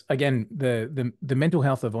 because again, the mental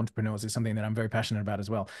health of entrepreneurs is something that I'm very passionate about as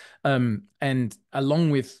well. And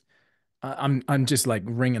along with, I'm just like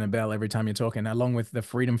ringing a bell every time you're talking. Along with the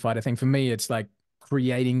freedom fighter thing, for me, it's like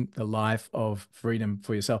creating the life of freedom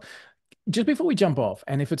for yourself. Just before we jump off,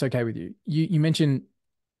 and if it's okay with you, you mentioned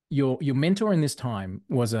your mentor in this time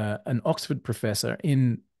was an Oxford professor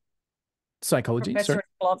in psychology. Professor Sorry,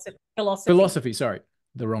 of philosophy. philosophy. Sorry,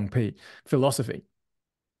 the wrong P. Philosophy.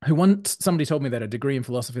 Who once somebody told me that a degree in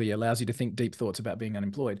philosophy allows you to think deep thoughts about being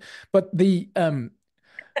unemployed. But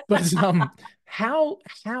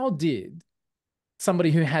how did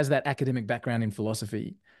somebody who has that academic background in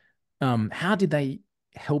philosophy, how did they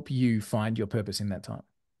help you find your purpose in that time?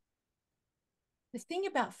 The thing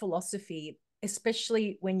about philosophy,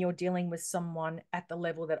 especially when you're dealing with someone at the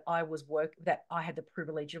level that I had the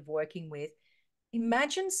privilege of working with,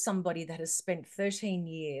 imagine somebody that has spent 13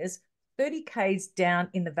 years 30 Ks down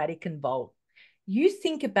in the Vatican vault. You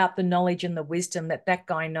think about the knowledge and the wisdom that that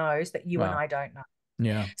guy knows that you and I don't know.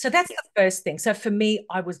 Yeah. So that's the first thing. So for me,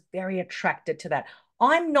 I was very attracted to that.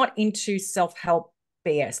 I'm not into self-help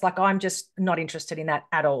BS. Like, I'm just not interested in that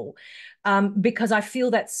at all. Because I feel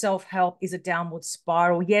that self-help is a downward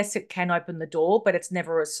spiral. Yes, it can open the door, but it's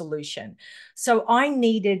never a solution. So I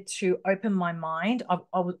needed to open my mind.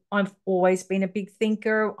 I've always been a big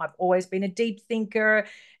thinker. I've always been a deep thinker.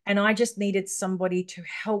 And I just needed somebody to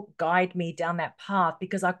help guide me down that path,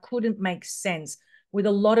 because I couldn't make sense with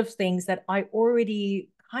a lot of things that I already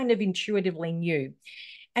kind of intuitively knew.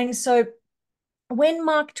 And so when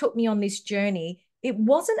Mark took me on this journey, it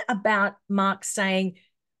wasn't about Mark saying,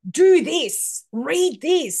 do this, read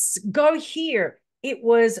this, go here. It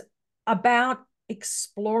was about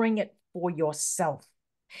exploring it for yourself.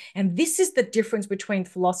 And this is the difference between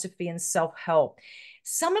philosophy and self-help.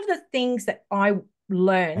 Some of the things that I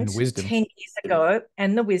learned 10 years ago,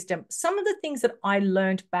 and the wisdom, some of the things that I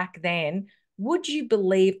learned back then, would you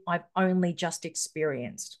believe I've only just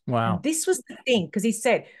experienced? Wow. And this was the thing, because he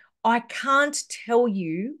said, I can't tell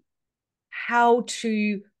you how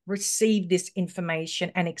to receive this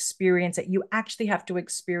information and experience it. You actually have to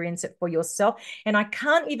experience it for yourself. And I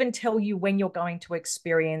can't even tell you when you're going to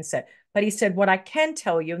experience it. But he said, what I can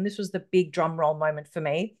tell you, and this was the big drum roll moment for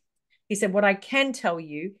me, he said, what I can tell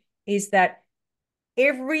you is that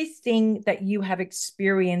everything that you have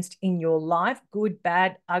experienced in your life, good,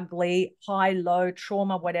 bad, ugly, high, low,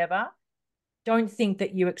 trauma, whatever, don't think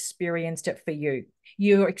that you experienced it for you.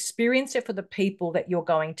 You experienced it for the people that you're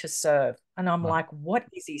going to serve. And I'm like, what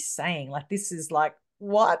is he saying? Like, this is like,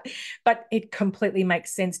 what? But it completely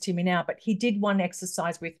makes sense to me now. But he did one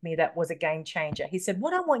exercise with me that was a game changer. He said,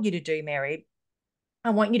 what I want you to do, Mary,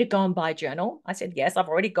 I want you to go and buy a journal. I said, yes, I've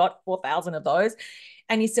already got 4,000 of those.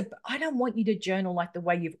 And he said, but I don't want you to journal like the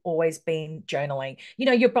way you've always been journaling. You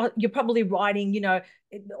know, you're probably writing, you know,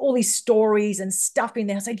 all these stories and stuff in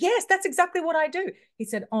there. I said, yes, that's exactly what I do. He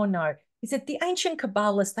said, oh no. He said, the ancient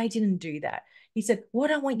Kabbalists, they didn't do that. He said,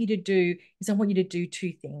 what I want you to do is I want you to do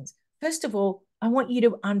two things. First of all, I want you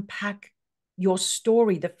to unpack your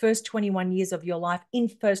story, the first 21 years of your life in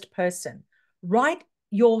first person. Write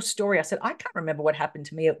your story. I said, I can't remember what happened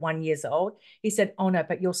to me at 1 year old. He said, oh no,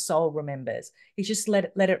 but your soul remembers. He just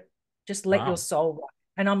let your soul run.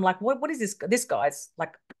 And I'm like, what is this? This guy's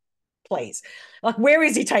like, please, like, where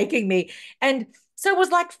is he taking me? And so it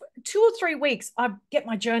was like 2 or 3 weeks. I get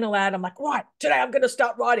my journal out. I'm like, right, today I'm going to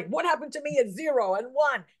start writing. What happened to me at 0 and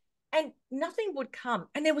 1? And nothing would come.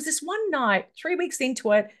 And there was this one night, 3 weeks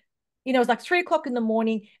into it, you know, it was like 3 o'clock in the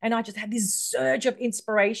morning, and I just had this surge of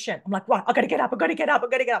inspiration. I'm like, right, I got to get up. I got to get up. I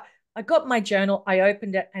got to get up. I got my journal. I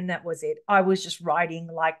opened it, and that was it. I was just writing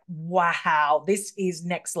like, wow, this is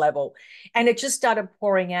next level. And it just started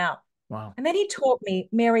pouring out. Wow. And then he taught me,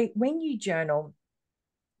 Mary, when you journal,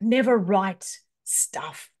 never write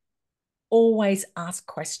stuff. Always ask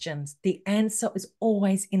questions. The answer is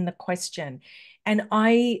always in the question. And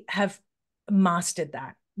I have mastered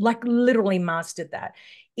that, like literally mastered that.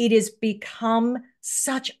 It has become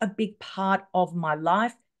such a big part of my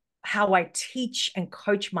life, how I teach and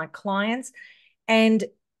coach my clients. And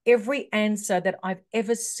every answer that I've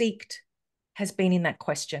ever sought has been in that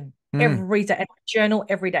question. Every day. And I journal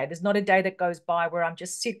every day. There's not a day that goes by where I'm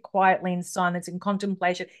just sit quietly in silence in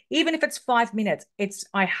contemplation. Even if it's 5 minutes,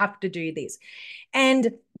 I have to do this.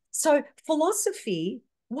 And so philosophy,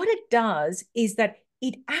 what it does is that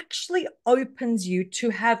it actually opens you to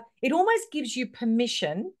have, it almost gives you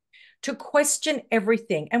permission to question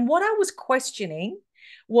everything. And what I was questioning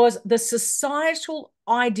was the societal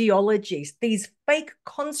ideologies, these fake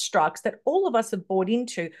constructs that all of us have bought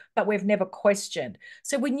into, but we've never questioned.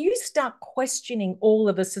 So when you start questioning all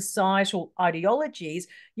of the societal ideologies,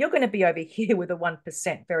 you're going to be over here with a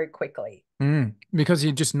 1% very quickly. Because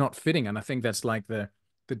you're just not fitting. And I think that's like the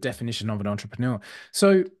definition of an entrepreneur.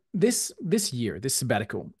 So this year, this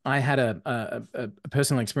sabbatical, I had a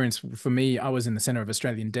personal experience. For me, I was in the center of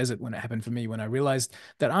Australian desert when it happened for me, when I realized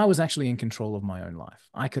that I was actually in control of my own life.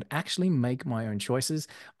 I could actually make my own choices.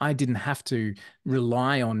 I didn't have to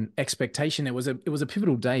rely on expectation. It was a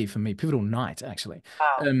pivotal day for me, pivotal night, actually.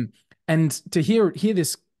 Wow. And to hear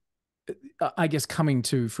this, I guess, coming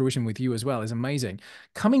to fruition with you as well is amazing.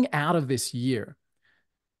 Coming out of this year,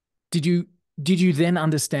 did you then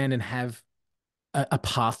understand and have a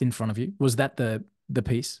path in front of you? Was that the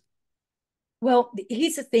piece? Well,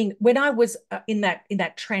 here's the thing. When I was in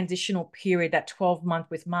that transitional period, that 12-month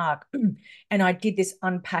with Mark, and I did this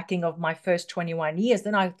unpacking of my first 21 years,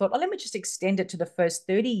 then I thought, oh, let me just extend it to the first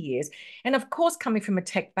 30 years. And of course, coming from a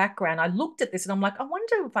tech background, I looked at this and I'm like, I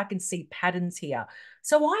wonder if I can see patterns here.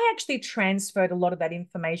 So I actually transferred a lot of that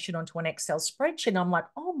information onto an Excel spreadsheet. And I'm like,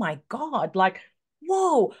 oh my God, like,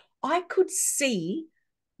 whoa, I could see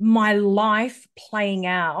my life playing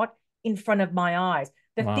out in front of my eyes,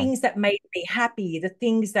 the Wow. things that made me happy, the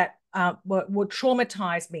things that would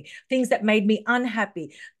traumatize me, things that made me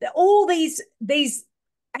unhappy, all these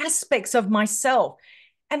aspects of myself.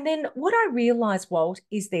 And then what I realized, Walt,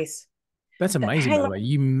 is this, That's that amazing, hang by on, the way.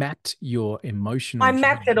 You mapped your I emotional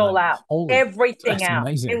mapped journey. it all Like, out, holy, everything that's out.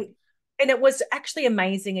 amazing. And it was actually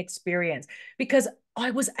amazing experience because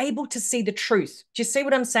I was able to see the truth. Do you see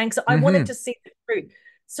what I'm saying? So I wanted Hmm. to see the truth.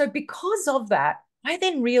 So because of that, I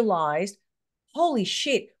then realized, holy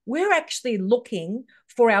shit, we're actually looking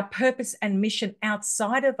for our purpose and mission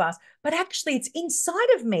outside of us, but actually it's inside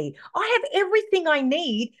of me. I have everything I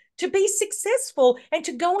need to be successful and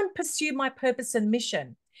to go and pursue my purpose and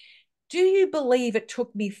mission. Do you believe it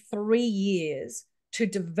took me 3 years to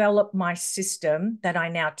develop my system that I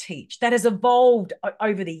now teach, that has evolved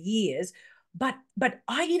over the years? But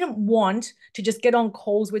I didn't want to just get on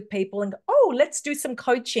calls with people and go, oh, let's do some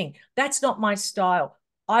coaching. That's not my style.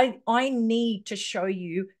 I need to show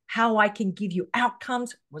you how I can give you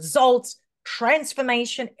outcomes, results,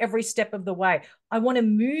 transformation every step of the way. I want to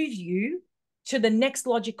move you to the next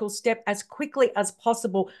logical step as quickly as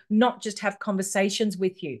possible, not just have conversations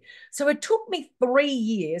with you. So it took me 3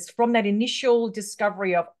 years from that initial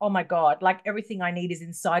discovery of, oh my God, like everything I need is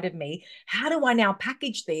inside of me. How do I now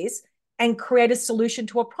package this and create a solution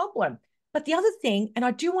to a problem? But the other thing, and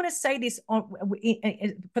I do want to say this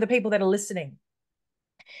for the people that are listening,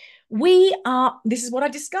 this is what I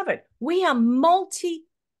discovered, we are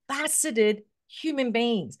multifaceted human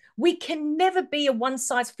beings. We can never be a one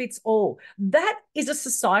size fits all. That is a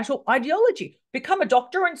societal ideology. Become a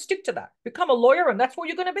doctor and stick to that. Become a lawyer and that's what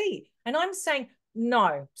you're going to be. And I'm saying,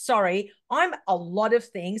 no, sorry, I'm a lot of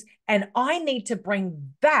things and I need to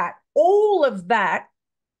bring all of that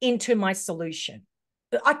into my solution.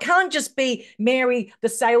 I can't just be Mary, the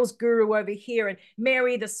sales guru over here, and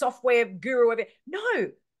Mary, the software guru over here.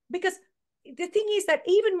 No, because the thing is that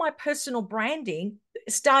even my personal branding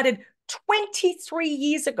started 23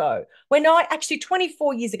 years ago, when I actually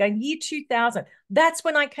 24 years ago, in year 2000, that's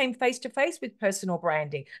when I came face to face with personal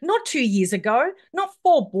branding. Not 2 years ago, not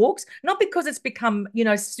 4 books, not because it's become,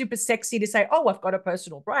 super sexy to say, oh, I've got a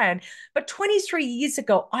personal brand. But 23 years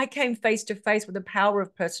ago, I came face to face with the power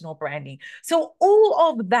of personal branding. So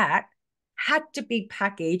all of that had to be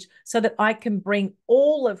packaged so that I can bring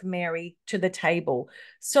all of Mary to the table.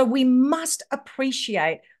 So we must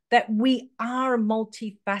appreciate that we are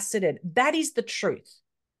multifaceted. That is the truth.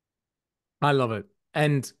 I love it.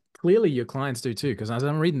 And clearly your clients do too, because as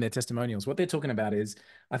I'm reading their testimonials, what they're talking about is,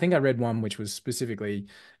 I think I read one which was specifically,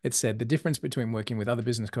 it said the difference between working with other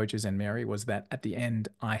business coaches and Mary was that at the end,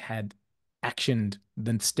 I had actioned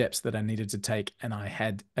the steps that I needed to take and I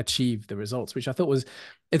had achieved the results, which I thought was,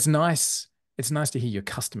 it's nice. It's nice to hear your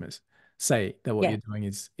customers say that what Yeah. you're doing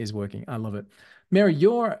is working. I love it. Mary,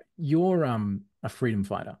 you're a freedom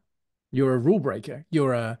fighter. You're a rule breaker.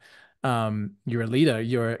 You're a leader.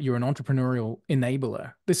 You're an entrepreneurial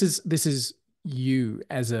enabler. This is you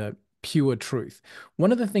as a pure truth.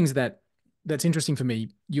 One of the things that's interesting for me,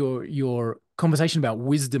 your conversation about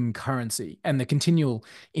wisdom currency and the continual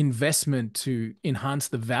investment to enhance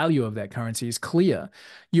the value of that currency is clear.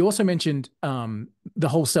 You also mentioned the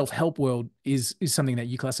whole self-help world is something that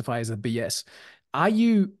you classify as a BS. Are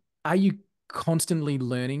you constantly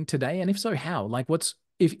learning today? And if so, how? Like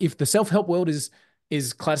if the self-help world is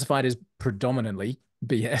classified as predominantly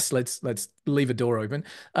BS. Let's leave a door open.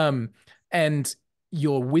 And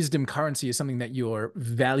your wisdom currency is something that you're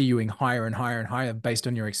valuing higher and higher and higher based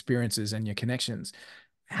on your experiences and your connections.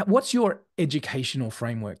 What's your educational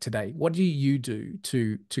framework today? What do you do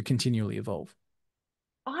to continually evolve?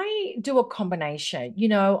 I do a combination.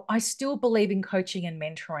 I still believe in coaching and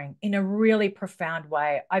mentoring in a really profound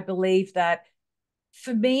way. I believe that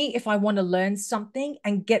for me, if I want to learn something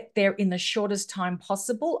and get there in the shortest time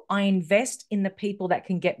possible, I invest in the people that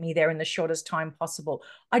can get me there in the shortest time possible.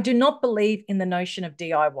 I do not believe in the notion of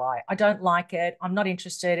DIY. I don't like it. I'm not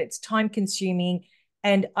interested. It's time consuming.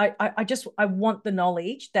 And I want the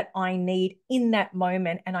knowledge that I need in that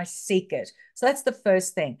moment and I seek it. So that's the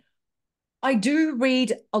first thing. I do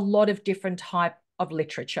read a lot of different type of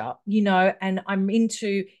literature, and I'm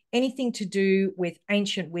into anything to do with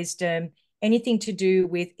ancient wisdom, anything to do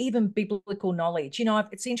with even biblical knowledge.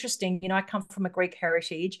 It's interesting, I come from a Greek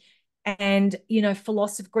heritage, and,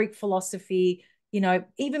 Greek philosophy,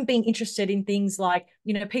 even being interested in things like,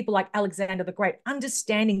 people like Alexander the Great,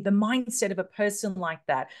 understanding the mindset of a person like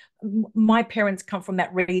that. My parents come from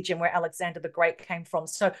that region where Alexander the Great came from.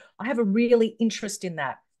 So I have a really interest in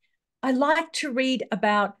that. I like to read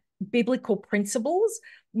about biblical principles,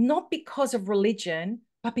 not because of religion,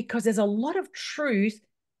 but because there's a lot of truth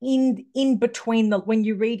in between when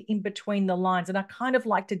you read in between the lines. And I kind of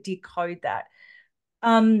like to decode that.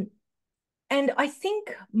 And I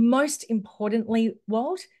think most importantly,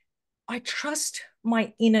 Walt, I trust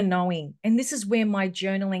my inner knowing. And this is where my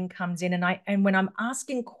journaling comes in. And when I'm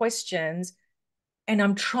asking questions and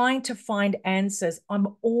I'm trying to find answers,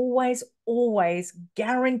 I'm always, always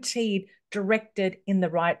guaranteed directed in the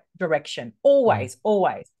right direction. Always,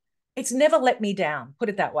 always. It's never let me down, put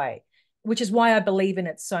it that way, which is why I believe in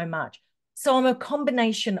it so much. So I'm a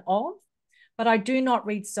combination of, but I do not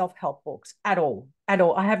read self-help books at all, at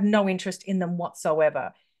all. I have no interest in them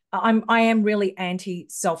whatsoever. I am really anti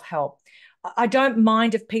self-help. I don't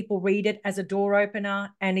mind if people read it as a door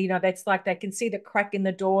opener, and that's like they can see the crack in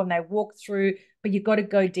the door and they walk through, but you've got to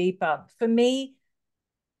go deeper. For me,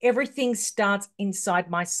 everything starts inside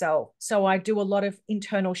myself. So I do a lot of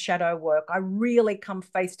internal shadow work. I really come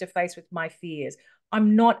face to face with my fears.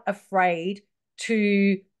 I'm not afraid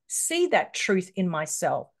to see that truth in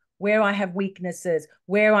myself, where I have weaknesses,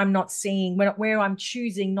 where I'm not seeing, where I'm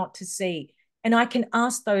choosing not to see. And I can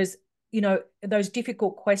ask those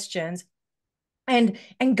difficult questions and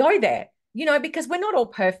go there, because we're not all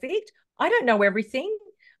perfect. I don't know everything.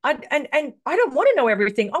 And I don't want to know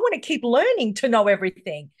everything. I want to keep learning to know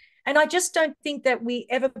everything. And I just don't think that we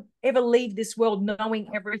ever leave this world knowing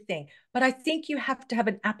everything. But I think you have to have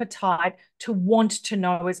an appetite to want to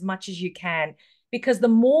know as much as you can, because the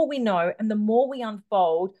more we know and the more we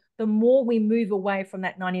unfold, the more we move away from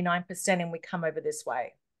that 99% and we come over this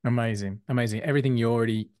way. Amazing. Amazing. Everything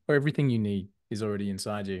you need is already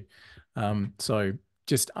inside you. So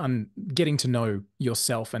just getting to know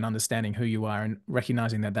yourself and understanding who you are and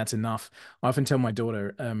recognizing that that's enough. I often tell my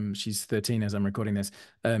daughter, she's 13 as I'm recording this,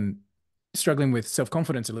 struggling with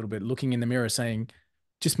self-confidence a little bit, looking in the mirror saying,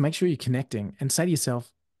 just make sure you're connecting and say to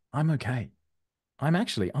yourself, I'm okay. I'm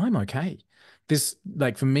okay. This,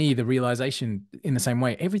 like for me, the realization in the same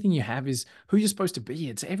way, everything you have is who you're supposed to be.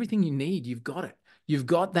 It's everything you need. You've got it. You've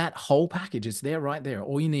got that whole package. It's there, right there.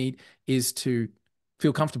 All you need is to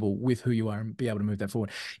feel comfortable with who you are and be able to move that forward.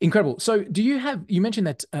 Incredible. So you mentioned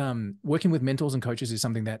that working with mentors and coaches is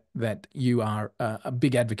something that you are a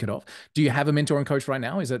big advocate of. Do you have a mentor and coach right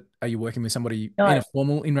now? Are you working with somebody No, in a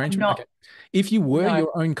formal arrangement? not. Okay. If you were No.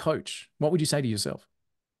 your own coach, what would you say to yourself?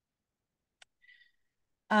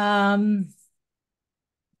 I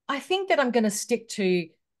think that I'm going to stick to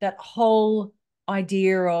that whole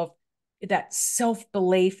idea of that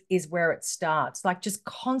self-belief is where it starts. Like just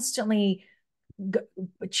constantly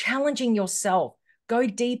challenging yourself, go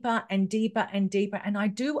deeper and deeper and deeper. And I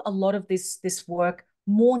do a lot of this work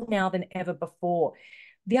more now than ever before.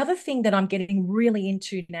 The other thing that I'm getting really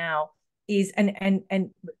into now is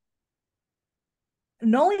and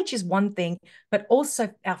knowledge is one thing, but also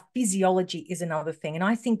our physiology is another thing. And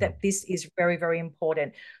I think that this is very, very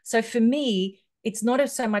important. So for me, it's not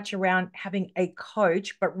so much around having a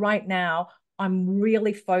coach, but right now I'm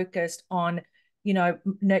really focused on,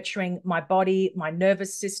 nurturing my body, my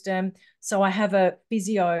nervous system. So I have a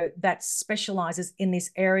physio that specializes in this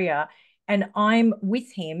area, and I'm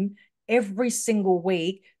with him every single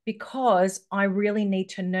week because I really need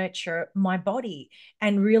to nurture my body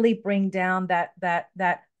and really bring down that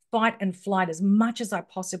fight and flight as much as I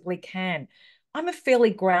possibly can. I'm a fairly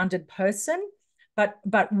grounded person, but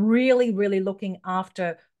really, really looking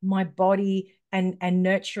after my body and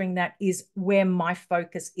nurturing that is where my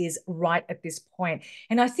focus is right at this point.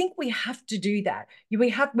 And I think we have to do that. We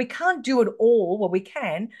can't do it all. Well, we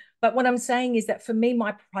can, but what I'm saying is that for me,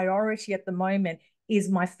 my priority at the moment is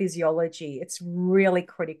my physiology. It's really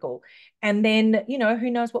critical. And then, who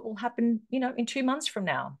knows what will happen, in 2 months from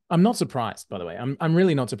now. I'm not surprised, by the way. I'm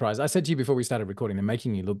really not surprised. I said to you before we started recording that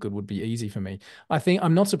making you look good would be easy for me. I think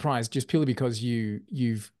I'm not surprised just purely because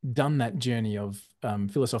you've done that journey of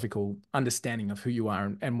philosophical understanding of who you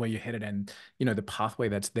are and where you're headed, and the pathway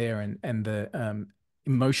that's there, and the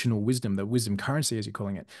emotional wisdom, the wisdom currency, as you're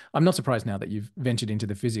calling it. I'm not surprised now that you've ventured into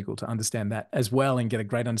the physical to understand that as well and get a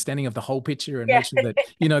great understanding of the whole picture and make sure that,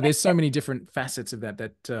 there's so many different facets of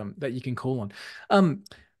that you can call on.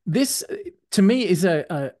 This to me is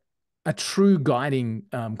a true guiding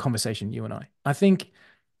conversation, you and I. I think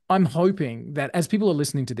I'm hoping that as people are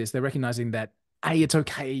listening to this, they're recognizing that A, it's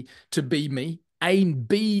okay to be me. A and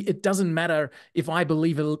B, it doesn't matter if I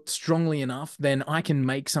believe it strongly enough, then I can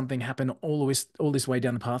make something happen all this way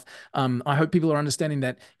down the path. I hope people are understanding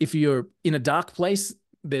that if you're in a dark place,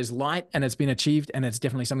 there's light and it's been achieved, and it's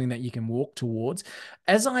definitely something that you can walk towards.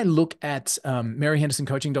 As I look at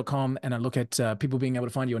maryhendersoncoaching.com, and I look at people being able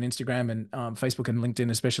to find you on Instagram and Facebook and LinkedIn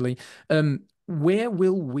especially, where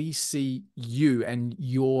will we see you and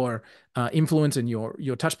your influence and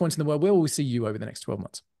your touch points in the world? Where will we see you over the next 12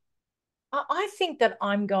 months? I think that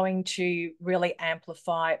I'm going to really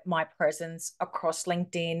amplify my presence across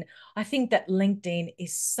LinkedIn. I think that LinkedIn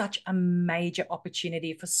is such a major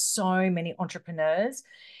opportunity for so many entrepreneurs,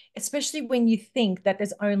 especially when you think that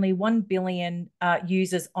there's only 1 billion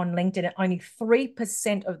users on LinkedIn and only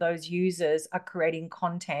 3% of those users are creating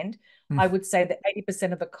content. I would say that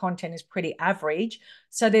 80% of the content is pretty average.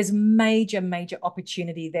 So there's major, major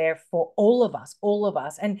opportunity there for all of us, all of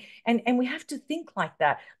us. And we have to think like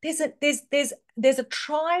that. There's a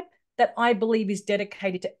tribe that I believe is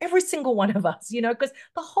dedicated to every single one of us, because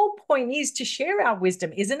the whole point is to share our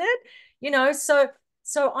wisdom, isn't it?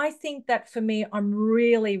 So I think that for me, I'm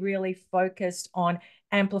really, really focused on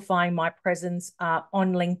amplifying my presence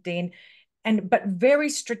on LinkedIn, but very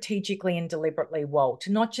strategically and deliberately, Walt,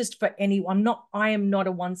 not just for anyone. I am not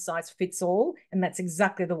a one size fits all, and that's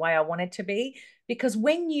exactly the way I want it to be. Because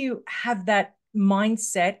when you have that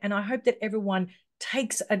mindset, and I hope that everyone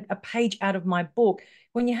takes a page out of my book,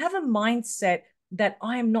 when you have a mindset that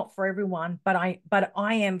I am not for everyone, but I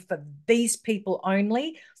am for these people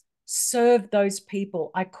only, serve those people.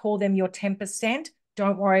 I call them your 10%.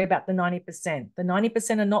 Don't worry about the 90%. The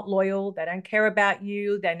 90% are not loyal. They don't care about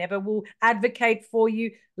you. They never will advocate for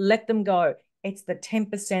you. Let them go. It's the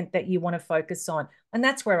 10% that you want to focus on. And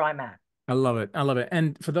that's where I'm at. I love it. I love it.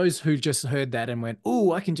 And for those who just heard that and went,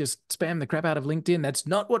 oh, I can just spam the crap out of LinkedIn, that's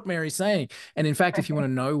not what Mary's saying. And in fact, if you want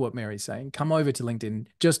to know what Mary's saying, come over to LinkedIn.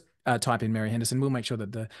 Just type in Mary Henderson. We'll make sure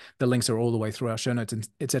that the links are all the way through our show notes, and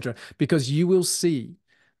etc. Because you will see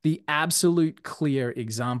the absolute clear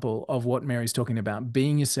example of what Mary's talking about,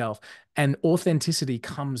 being yourself. And authenticity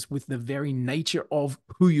comes with the very nature of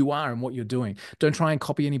who you are and what you're doing. Don't try and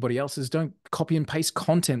copy anybody else's. Don't copy and paste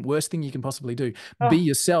content. Worst thing you can possibly do. Be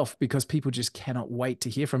yourself, because people just cannot wait to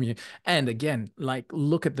hear from you. And again, like,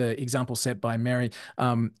 look at the example set by Mary,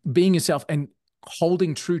 being yourself and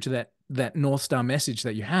holding true to that North Star message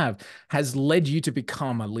that you have has led you to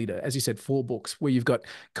become a leader. As you said, 4 books where you've got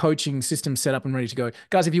coaching systems set up and ready to go.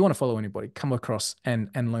 Guys, if you want to follow anybody, come across and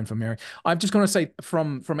learn from Mary. I'm just going to say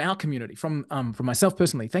from our community, from myself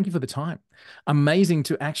personally, thank you for the time. Amazing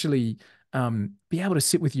to actually be able to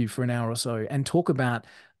sit with you for an hour or so and talk about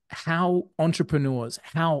how entrepreneurs,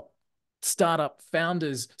 how startup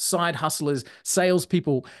founders, side hustlers,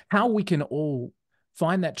 salespeople, how we can all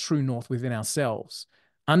find that true north within ourselves.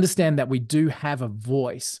 Understand that we do have a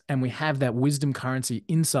voice and we have that wisdom currency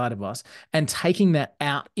inside of us, and taking that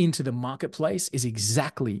out into the marketplace is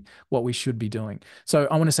exactly what we should be doing. So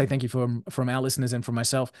I want to say thank you from our listeners and from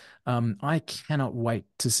myself. I cannot wait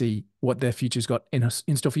to see what their future's got in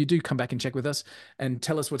store for you. Do come back and check with us and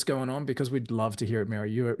tell us what's going on, because we'd love to hear it,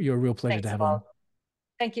 Mary. You're a real pleasure Thanks, to have Walt. on.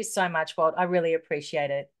 Thank you so much, Walt. I really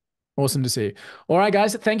appreciate it. Awesome to see you. All right,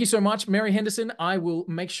 guys. Thank you so much. Mary Henderson, I will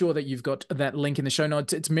make sure that you've got that link in the show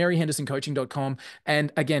notes. It's maryhendersoncoaching.com.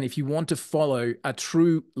 And again, if you want to follow a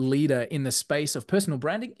true leader in the space of personal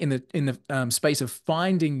branding, in the space of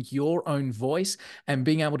finding your own voice and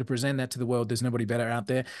being able to present that to the world, there's nobody better out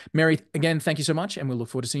there. Mary, again, thank you so much. And we'll look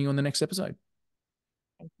forward to seeing you on the next episode.